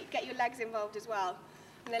if you get your legs involved as well,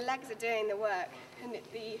 and the legs are doing the work, and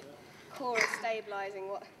the core is stabilising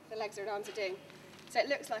what the legs and arms are doing. So it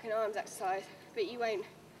looks like an arms exercise, but you won't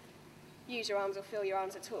use your arms or feel your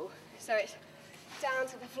arms at all. So it's down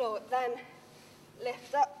to the floor, then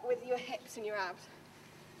lift up with your hips and your abs,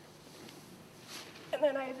 and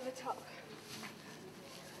then over the top.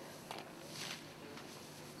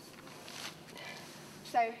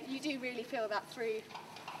 So you do really feel that through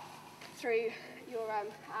your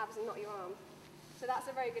abs and not your arms. So that's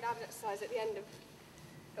a very good abs exercise at the end of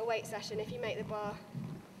a weight session. If you make the bar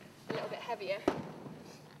a little bit heavier,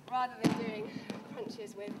 rather than doing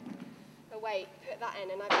crunches with a weight, put that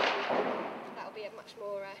in, and I believe that'll be a much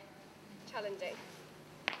more challenging.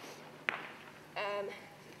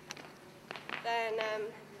 Then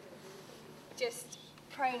just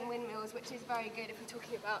prone windmills, which is very good if we're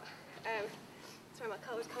talking about, sorry my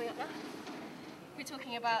colour's coming up now. If we're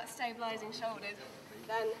talking about stabilising shoulders,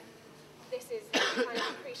 then this is kind of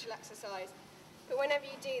a crucial exercise. But whenever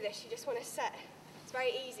you do this, you just want to set, it's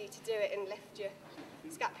very easy to do it and lift your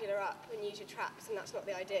scapula up and use your traps, and that's not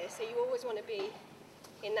the idea. So you always want to be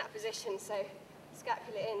in that position, so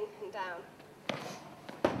scapula in and down.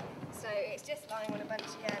 So it's just lying on a bench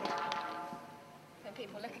again. And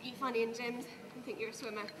people look at you funny in gyms and think you're a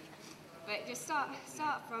swimmer. But just start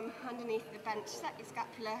from underneath the bench, set your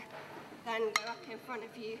scapula, then go up in front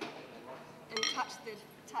of you and touch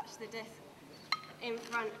the disc in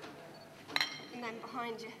front and then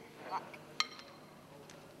behind your back.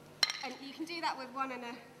 And you can do that with 1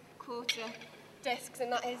 1/4 discs,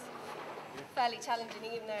 and that is fairly challenging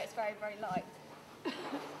even though it's very, very light.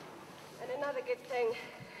 And another good thing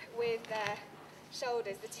with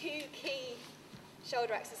shoulders, the 2 key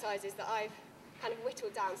shoulder exercises that I've kind of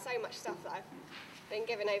whittled down, so much stuff that I've been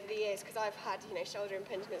given over the years because I've had, you know, shoulder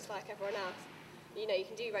impingements like everyone else. You know, you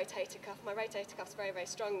can do rotator cuff. My rotator cuff's very, very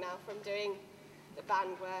strong now from doing the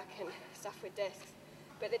band work and stuff with discs.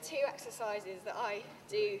 But the 2 exercises that I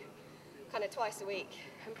do kind of twice a week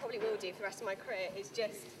and probably will do for the rest of my career is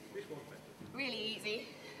just really easy.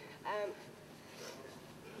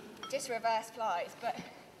 Just reverse flies,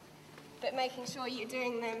 but making sure you're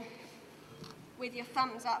doing them with your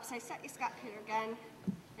thumbs up. So set your scapula again,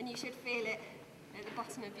 and you should feel it at the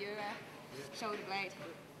bottom of your shoulder blade.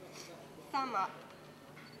 Thumb up,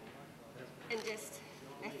 and just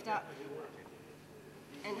lift up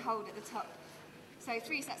and hold at the top. So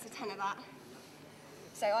 3 sets of 10 of that.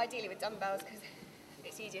 So ideally with dumbbells, because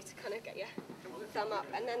it's easier to kind of get your thumb up.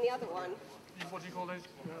 And then the other one, What do you call those?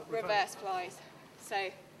 reverse flies.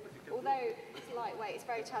 So although it's lightweight, it's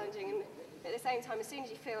very challenging, and at the same time, as soon as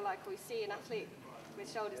you feel like, or you see an athlete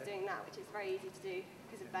with shoulders doing that, which is very easy to do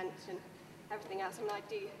because of bench and everything else, I mean, I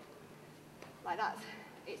do like that.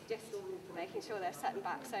 It's just making sure they're set and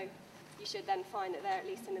back, so you should then find that they're at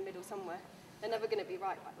least in the middle somewhere. They're never going to be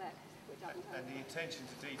right back there. And the attention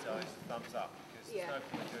to detail is the thumbs up, because there's no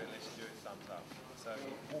point doing it unless you do it thumbs up. So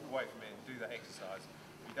you walk away from it and do that exercise.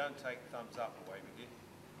 You don't take thumbs up away with you,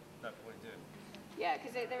 no point in doing it. Yeah,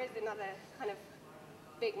 because there is another kind of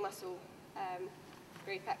big muscle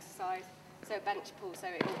group exercise. So bench pull, so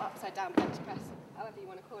it will upside down bench press, however you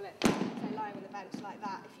want to call it. So lying on the bench like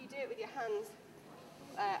that. If you do it with your hands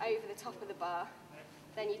over the top of the bar,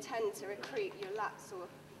 then you tend to recruit your lats, or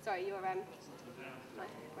sorry, your my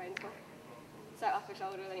brain's gone. so upper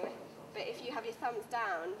shoulder anyway. But if you have your thumbs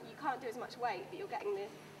down, you can't do as much weight, but you're getting the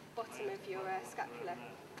bottom of your scapula.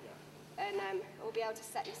 And we'll be able to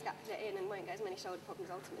set your scapula in and won't get as many shoulder problems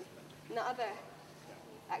ultimately. And the other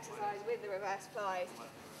exercise with the reverse flies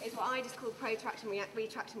is what I just call protraction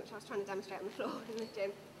retraction, which I was trying to demonstrate on the floor in the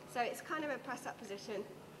gym. So it's kind of a press-up position,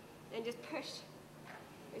 and just push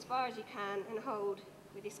as far as you can and hold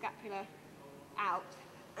with your scapula out,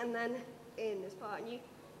 and then in as far. And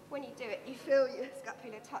when you do it, you feel your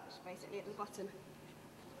scapula touch basically at the bottom.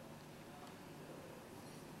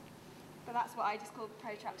 But that's what I just call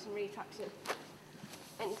protraction retraction,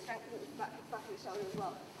 and strengthen the back of the shoulder as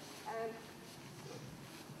well.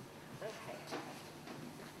 Okay.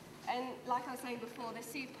 And like I was saying before, the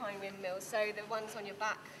supine windmills, so the ones on your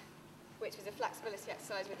back, which was a flexibility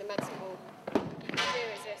exercise with the medicine ball, you can do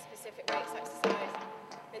as a specific weights exercise,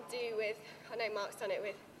 and do with, I know Mark's done it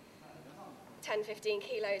with 10, 15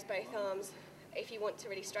 kilos both arms. If you want to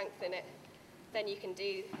really strengthen it, then you can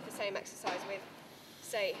do the same exercise with,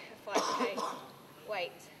 say, a 5k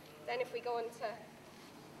weight. Then if we go on to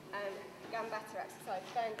Gambetta exercise,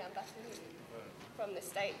 Ben Gambetta, who's from the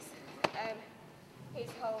States, his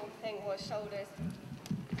whole thing was shoulders,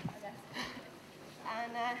 I guess.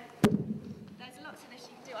 And there's lots of this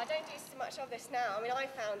you can do. I don't do so much of this now. I mean, I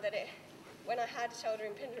found that when I had shoulder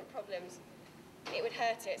impingement problems, it would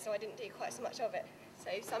hurt it, so I didn't do quite so much of it. So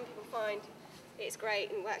some people find it's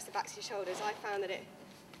great and works the backs of your shoulders. I found that it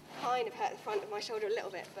kind of hurt the front of my shoulder a little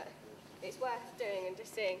bit, but it's worth doing and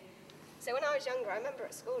just seeing. So when I was younger, I remember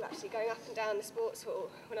at school actually going up and down the sports hall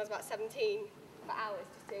when I was about 17 for hours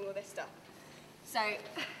just doing all this stuff. So,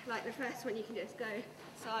 like the first one, you can just go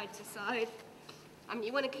side to side. I mean,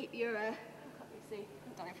 you want to keep your, I can't really see,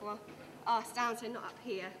 I've done it for a while, arse down, so not up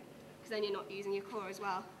here, because then you're not using your core as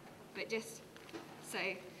well. But just, so,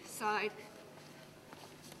 side,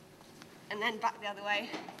 and then back the other way.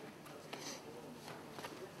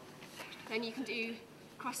 Then you can do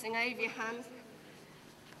crossing over your hands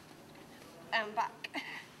and back.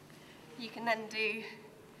 You can then do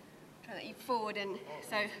forward and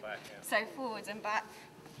so forwards and back.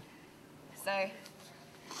 So,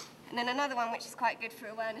 and then another one which is quite good for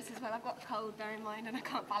awareness as well. I've got a cold, bear in mind, and I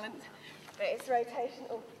can't balance, but it's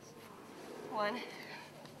rotational one,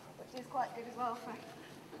 which is quite good as well for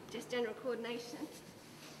just general coordination.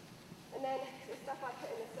 And then the stuff I put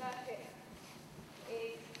in the circuit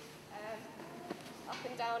is up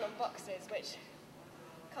and down on boxes, which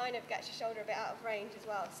kind of gets your shoulder a bit out of range as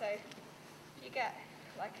well. So if you get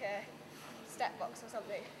like a step box or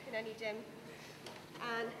something in any gym,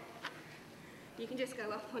 and you can just go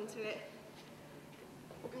up onto it,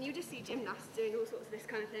 and you just see gymnasts doing all sorts of this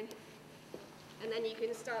kind of thing. And then you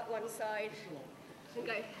can start one side and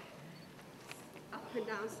go up and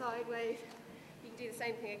down sideways. You can do the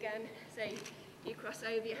same thing again, so you cross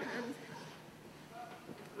over your hands.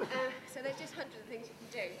 So there's just hundreds of things you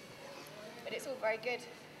can do, but it's all very good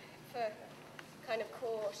for kind of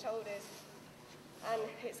core, shoulders, and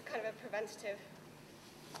it's kind of a preventative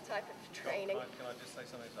type of training. Can I just say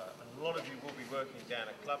something to that? A lot of you will be working down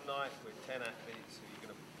a club night with 10 athletes who you're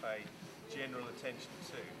going to pay general attention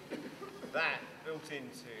to. That built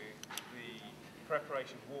into the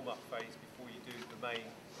preparation warm-up phase before you do the main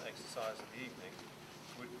exercise of the evening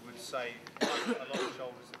would save a lot of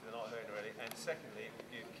shoulders if they're not hurting already. And secondly, it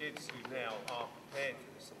would give kids who now are prepared for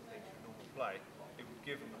this sort of thing for normal play, it would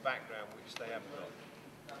give them a background which they haven't got.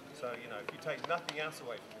 So, you know, if you take nothing else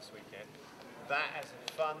away from this weekend, that as a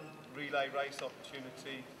fun relay race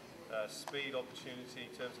opportunity, speed opportunity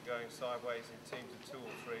in terms of going sideways in teams of 2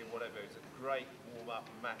 or 3, whatever, it's a great warm-up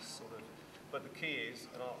mass sort of. But the key is,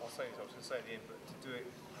 and I'll say this, I was going to say at the end, but to do it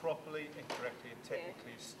properly and correctly and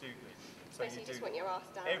technically astutely. So you just want your arse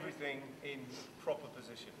down. Everything in proper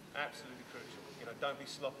position, absolutely crucial. You know, don't be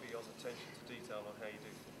sloppy on attention to detail on how you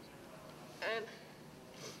do things.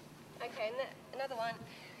 Okay, and another one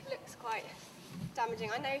looks quite damaging.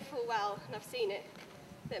 I know full well, and I've seen it,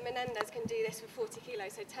 that Menendez can do this with 40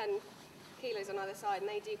 kilos, so 10 kilos on either side, and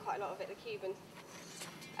they do quite a lot of it, the Cubans.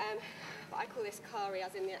 But I call this Kari,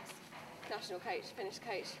 as in the ex-national coach, Finnish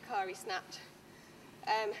coach, Kari snapped.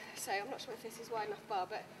 So I'm not sure if this is wide enough bar,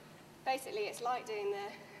 but basically it's like doing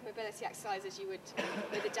the mobility exercises you would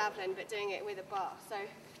with a javelin, but doing it with a bar. So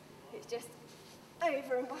it's just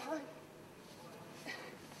over and behind.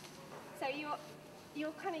 So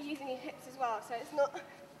you're kind of using your hips as well, so it's not,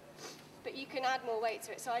 but you can add more weight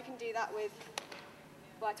to it. So I can do that with,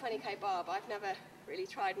 well, a 20k bar, but I've never really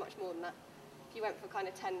tried much more than that. If you went for kind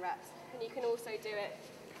of 10 reps. And you can also do it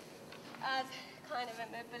as kind of a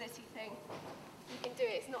mobility thing. You can do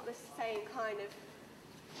it, it's not the same kind of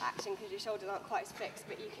action because your shoulders aren't quite as fixed,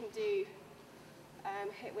 but you can do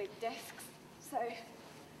hit with discs. So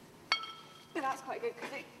that's quite good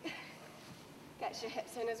because it gets your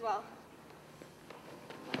hips in as well.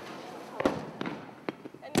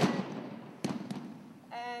 And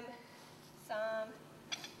then some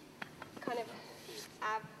kind of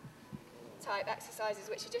ab type exercises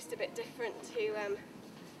which are just a bit different to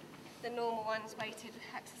the normal ones, weighted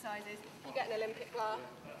exercises. You get an Olympic bar,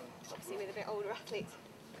 obviously with a bit older athletes,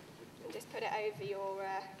 and just put it over your,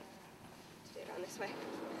 do it around this way,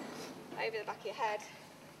 over the back of your head,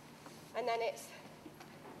 and then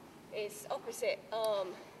it's opposite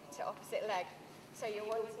arm to opposite leg. So you're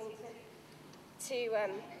wanting to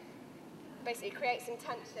basically create some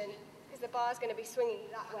tension because the bar's going to be swinging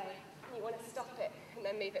that way, and you want to stop it and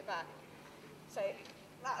then move it back. So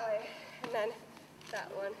that way, and then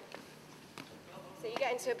that one. So you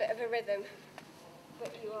get into a bit of a rhythm,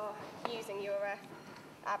 but you are using your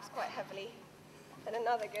abs quite heavily. And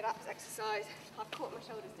another good abs exercise, I've caught my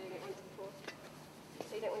shoulders doing it once before,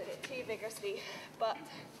 so you don't want to do it too vigorously, but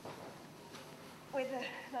with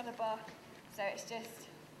another bar, so it's just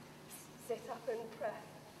sit up and press.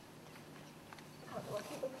 I can't do my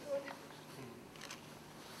feet on the floor.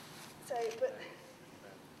 So, but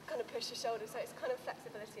kind of push your shoulders, so it's kind of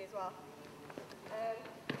flexibility as well.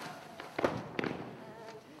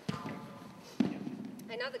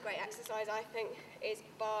 Another great exercise, I think, is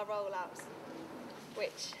bar rollouts,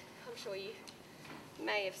 which I'm sure you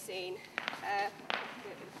may have seen. Yeah.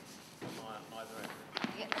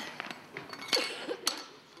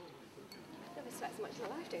 Never sweat so much in my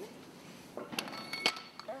life, doing it.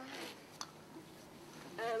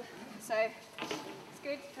 So it's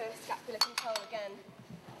good for scapular control again,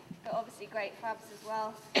 but obviously great for abs as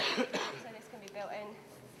well. So this can be built in.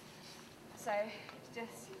 So it's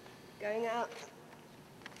just going out,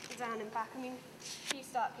 down and back. I mean, if you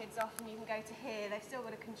start kids off and you can go to here, they've still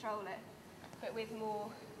got to control it, but with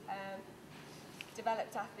more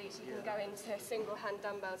developed athletes, you can go into single hand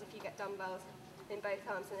dumbbells if you get dumbbells in both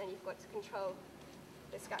arms, and then you've got to control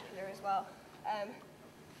the scapula as well.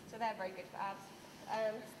 So they're very good for abs.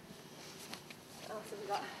 What else have we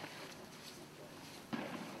got?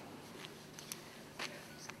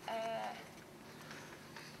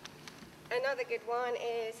 Another good one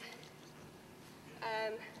is,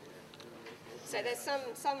 so there's some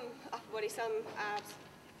upper body, some abs,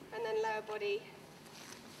 and then lower body.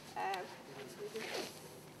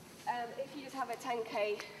 If you just have a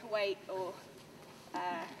 10k weight, or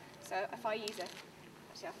so if I use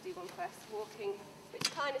actually I have to do one first, walking, which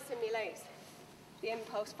kind of simulates the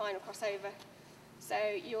impulse final crossover. So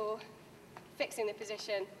you're fixing the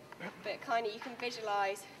position, but kind of you can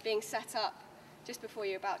visualize being set up just before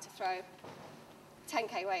you're about to throw.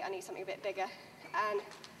 10k weight, I need something a bit bigger, and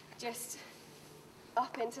just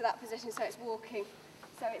up into that position, so it's walking,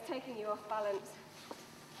 so it's taking you off balance,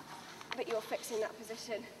 but you're fixing that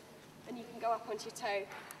position, and you can go up onto your toe.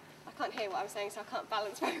 I can't hear what I'm saying, so I can't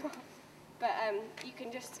balance very well, but you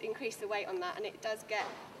can just increase the weight on that, and it does get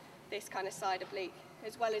this kind of side oblique,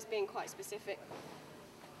 as well as being quite specific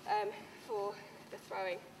for the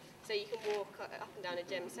throwing. So you can walk up and down a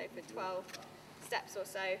gym, so for 12 steps or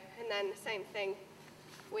so, and then the same thing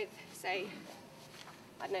with, say,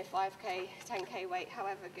 I don't know, 5k, 10k weight,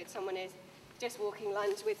 however good someone is, just walking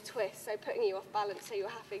lunge with twist, so putting you off balance, so you're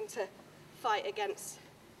having to fight against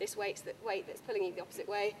this weight that's pulling you the opposite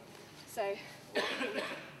way. So walking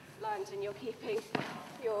lunge, and you're keeping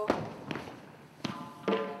your hips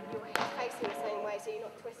facing the same way, so you're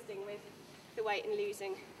not twisting with the weight and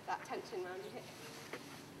losing that tension around your hip.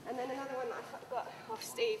 And then another one that I got off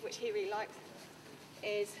Steve, which he really likes,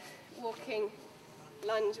 is walking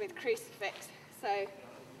lunge with crucifix. So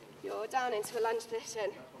you're down into a lunge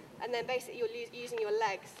position, and then basically you're using your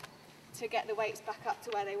legs to get the weights back up to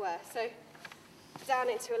where they were. So down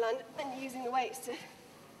into a lunge, and using the legs to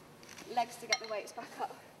get the weights back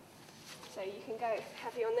up. So you can go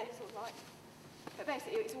heavy on this or light. But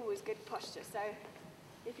basically it's always good posture. So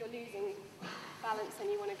if you're losing balance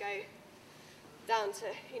and you want to go down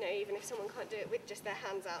to, even if someone can't do it with just their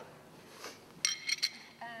hands out.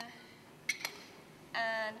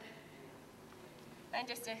 And then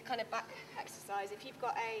just a kind of back exercise. If you've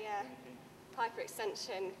got a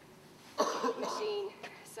hyperextension machine,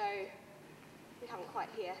 so we haven't quite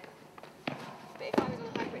here, but if I was on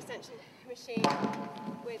a hyperextension machine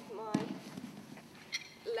with my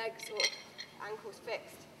legs or ankles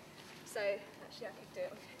fixed, so actually I could do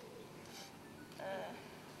it.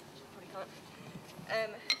 Probably can't.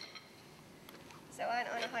 So I'm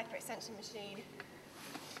on a hyperextension machine.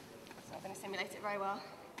 It's not going to simulate it very well.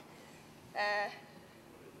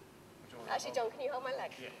 Actually, John, can you hold my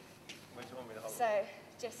leg? Yeah. Where do you want me to hold? So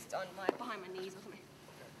just on behind my knees or something.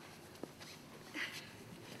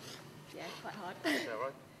 Yeah, quite hard. Is that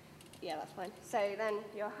right? Yeah, that's fine. So then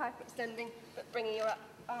you're hyperextending, but bringing your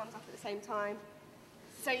arms up at the same time.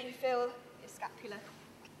 So you feel your scapula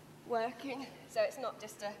working. So it's not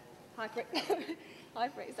just a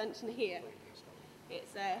hyperextension here.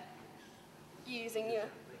 It's using your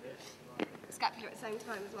scapula at the same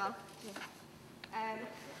time as well. And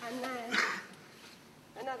then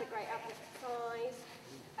another great exercise,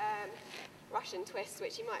 Russian twists,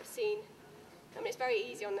 which you might have seen. I mean, it's very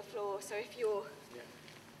easy on the floor, so if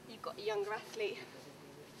you've got a younger athlete,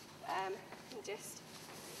 just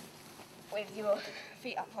with your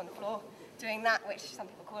feet up on the floor, doing that, which some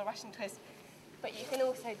people call a Russian twist, but you can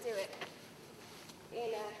also do it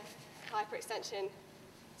in a hyperextension,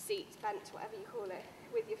 seat, bench, whatever you call it,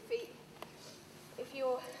 with your feet. If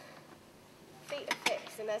your feet are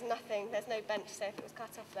fixed and there's no bench, so if it was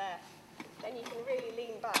cut off there, then you can really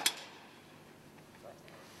lean back.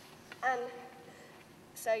 And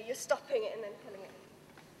so you're stopping it and then pulling it.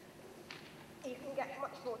 You can get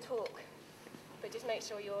much more torque, but just make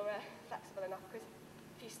sure you're flexible enough, because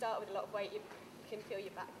if you start with a lot of weight, you can feel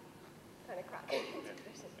your back kind of crack.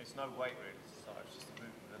 It's no weight really, it's just a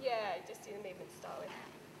movement. Yeah, just do the movement to start with.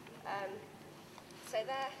 So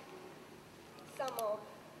there, some of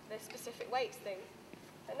the specific weights things.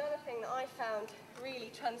 Another thing that I found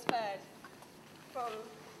really transferred from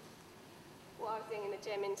what I was doing in the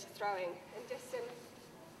gym into throwing, and just some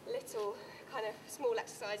little kind of small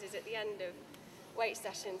exercises at the end of weight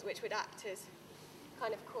sessions, which would act as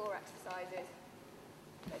kind of core exercises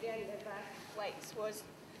at the end of weights, was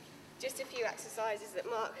just a few exercises that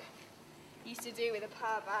Mark used to do with a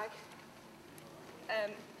power bag.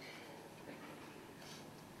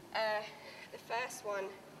 The first one,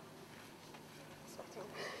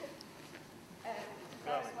 I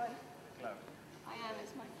am,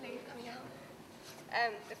 it's my flu coming out.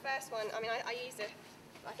 The first one, I mean, I used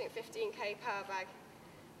I think 15k power bag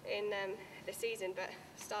in the season, but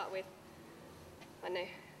start with, I don't know,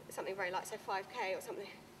 something very light, so 5k or something.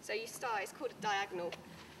 So you start, it's called a diagonal,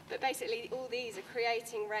 but basically all these are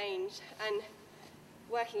creating range and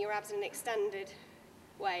working your abs in an extended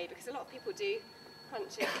way, because a lot of people do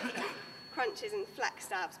crunches and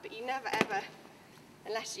flex abs, but you never ever,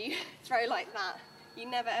 unless you throw like that, you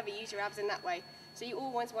never ever use your abs in that way. So you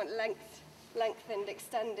always want lengthened,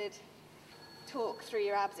 extended torque through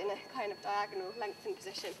your abs in a kind of diagonal, lengthened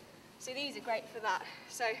position. So these are great for that.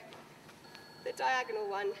 So the diagonal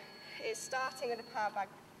one is starting with a power bag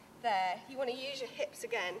there. You want to use your hips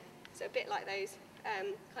again, so a bit like those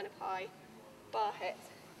kind of high bar hits,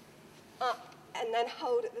 up and then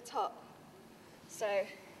hold at the top. So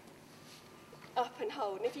up and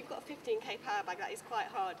hold. And if you've got a 15k power bag, that is quite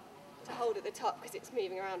hard to hold at the top because it's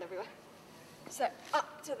moving around everywhere. So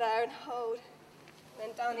up to there and hold,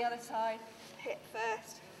 then down the other side, hip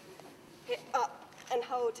first, hip up and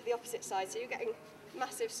hold to the opposite side. So you're getting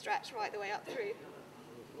massive stretch right the way up through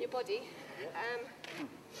your body.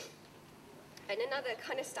 And another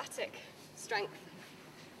kind of static strength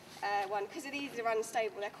one, because these are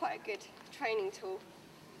unstable, they're quite a good training tool,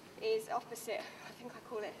 is opposite, I think I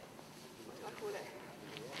call it, what do I call it?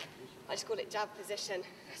 I just call it jab position.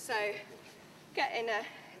 So get in a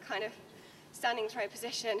kind of standing throw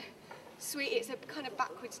position. It's a kind of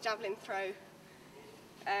backwards javelin throw,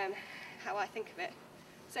 how I think of it.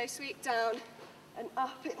 So sweep down and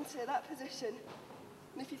up into that position.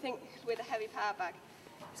 And if you think with a heavy power bag,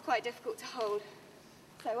 it's quite difficult to hold.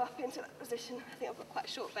 So up into that position. I think I've got quite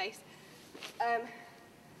a short base.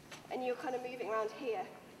 And you're kind of moving around here,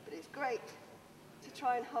 but it's great to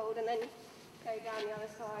try and hold and then go down the other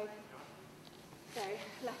side. So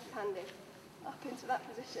left-handed, up into that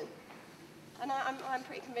position. And I'm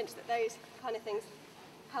pretty convinced that those kind of things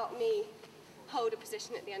help me hold a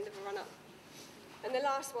position at the end of a run-up. And the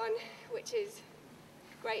last one, which is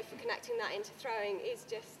great for connecting that into throwing, is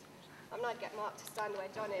just, I'd get Mark to stand where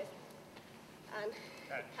John is and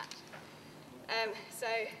catch. So,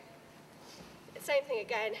 same thing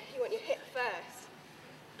again, you want your hip first,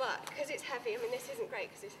 but because it's heavy, I mean this isn't great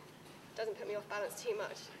because it doesn't put me off balance too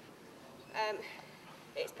much.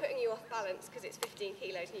 It's putting you off balance because it's 15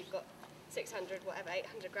 kilos and you've got 600, whatever,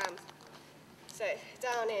 800 grams. So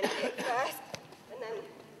down in, hip first, and then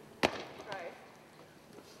throw.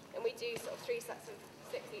 And we do sort of 3 sets of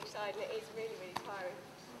 6 each side, and it is really, really tiring.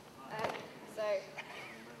 So,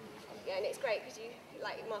 yeah, and it's great because you,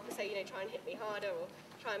 like Mark would say, you know, try and hit me harder, or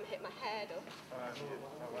try and hit my head, or...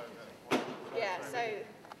 Yeah, so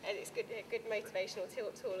and it's a good motivational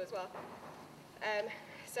tool as well.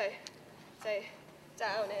 So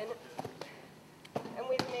down in, And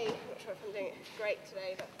with me, I'm not sure if I'm doing it great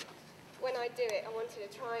today, but when I do it, I wanted to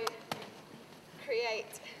try and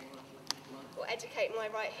create or educate my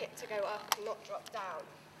right hip to go up and not drop down,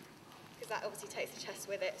 because that obviously takes the chest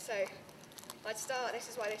with it. So I'd start, this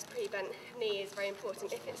is why this pre-bent knee is very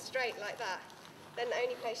important. If it's straight like that, then the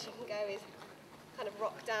only place you can go is kind of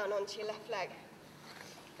rock down onto your left leg,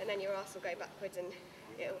 and then your ass will go backwards and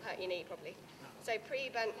it'll hurt your knee probably. So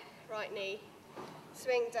pre-bent right knee,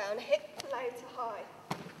 swing down, hip low to high.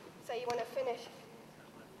 So you want to finish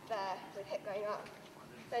there with hip going up.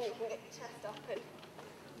 Then you can get your chest up and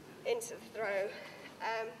into the throw.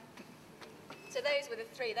 So those were the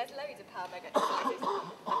three. There's loads of power leg exercises,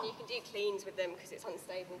 and you can do cleans with them because it's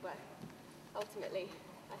unstable, but ultimately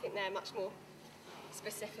I think they're much more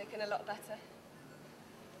specific and a lot better.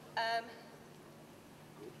 And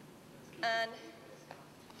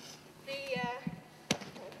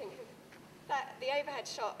the overhead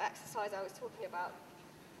shot exercise I was talking about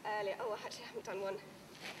earlier. Oh, I actually haven't done one.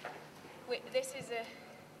 This is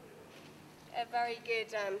a very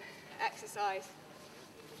good exercise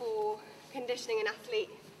for conditioning an athlete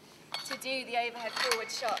to do the overhead forward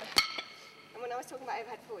shot. And when I was talking about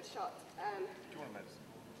overhead forward shot,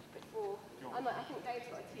 before, I think Dave's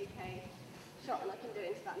got a 2K shot and I can do it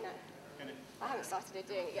into that net. I haven't started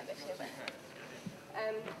doing it yet this year, but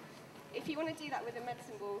if you want to do that with a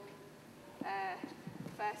medicine ball,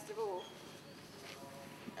 first of all,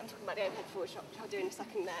 I'm talking about the overhead forward shot, which I'll do in a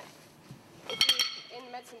second there. If you,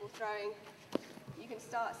 in medicine ball throwing, you can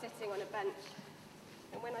start sitting on a bench.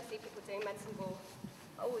 And when I see people doing medicine ball,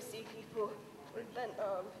 I always see people with bent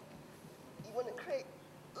arms. You want to create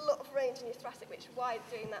a lot of range in your thoracic, which is why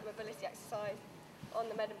doing that mobility exercise on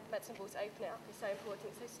the medicine ball to open it up is so important.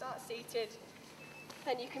 So start seated,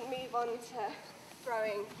 then you can move on to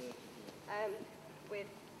throwing with,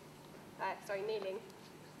 kneeling.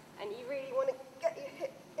 And you really want to get your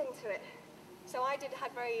hip into it. So I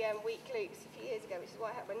had very weak glutes a few years ago, which is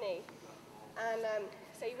why I hurt my knee. And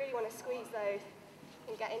so you really want to squeeze those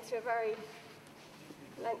and get into a very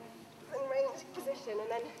length and range position, and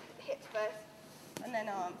then hips first, and then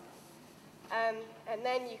arm. And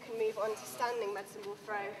then you can move on to standing medicine ball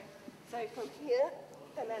throw. So from here,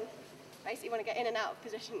 and then basically you want to get in and out of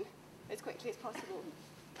position as quickly as possible.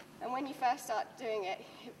 And when you first start doing it,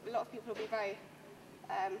 a lot of people will be very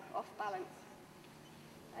off balance.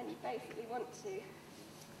 And you basically want to,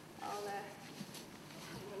 I'll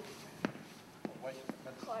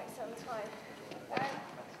quite some time. I'll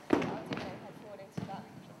do my head forward into that.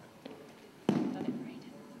 I've done it for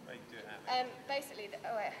ages. Basically,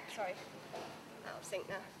 out of sync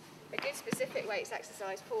now. A good specific weights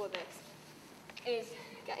exercise for this is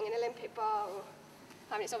getting an Olympic bar, or,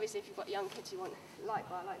 it's obviously if you've got young kids you want a light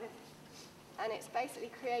bar like this. And it's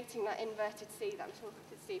basically creating that inverted C that I'm talking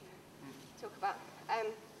to Steve talk about.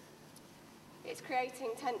 It's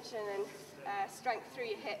creating tension and strength through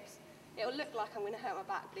your hips. It'll look like I'm going to hurt my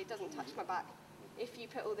back, but it doesn't touch my back. If you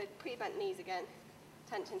put all the pre-bent knees again,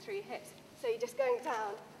 tension through your hips. So you're just going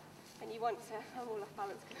down, and you want to, I'm all off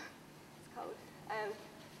balance because it's cold.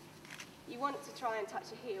 You want to try and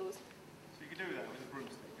touch your heels. So you can do that with a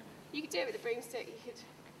broomstick, can't you? You could do it with a broomstick,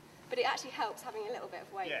 but it actually helps having a little bit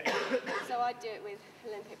of weight. Yeah. So I do it with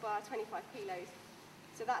Olympic bar, 25 kilos.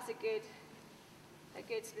 So that's a good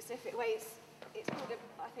specific weight. It's called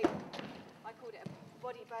I called it a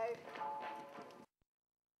body bow.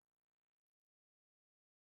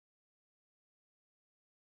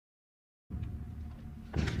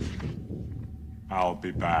 I'll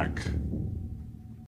be back.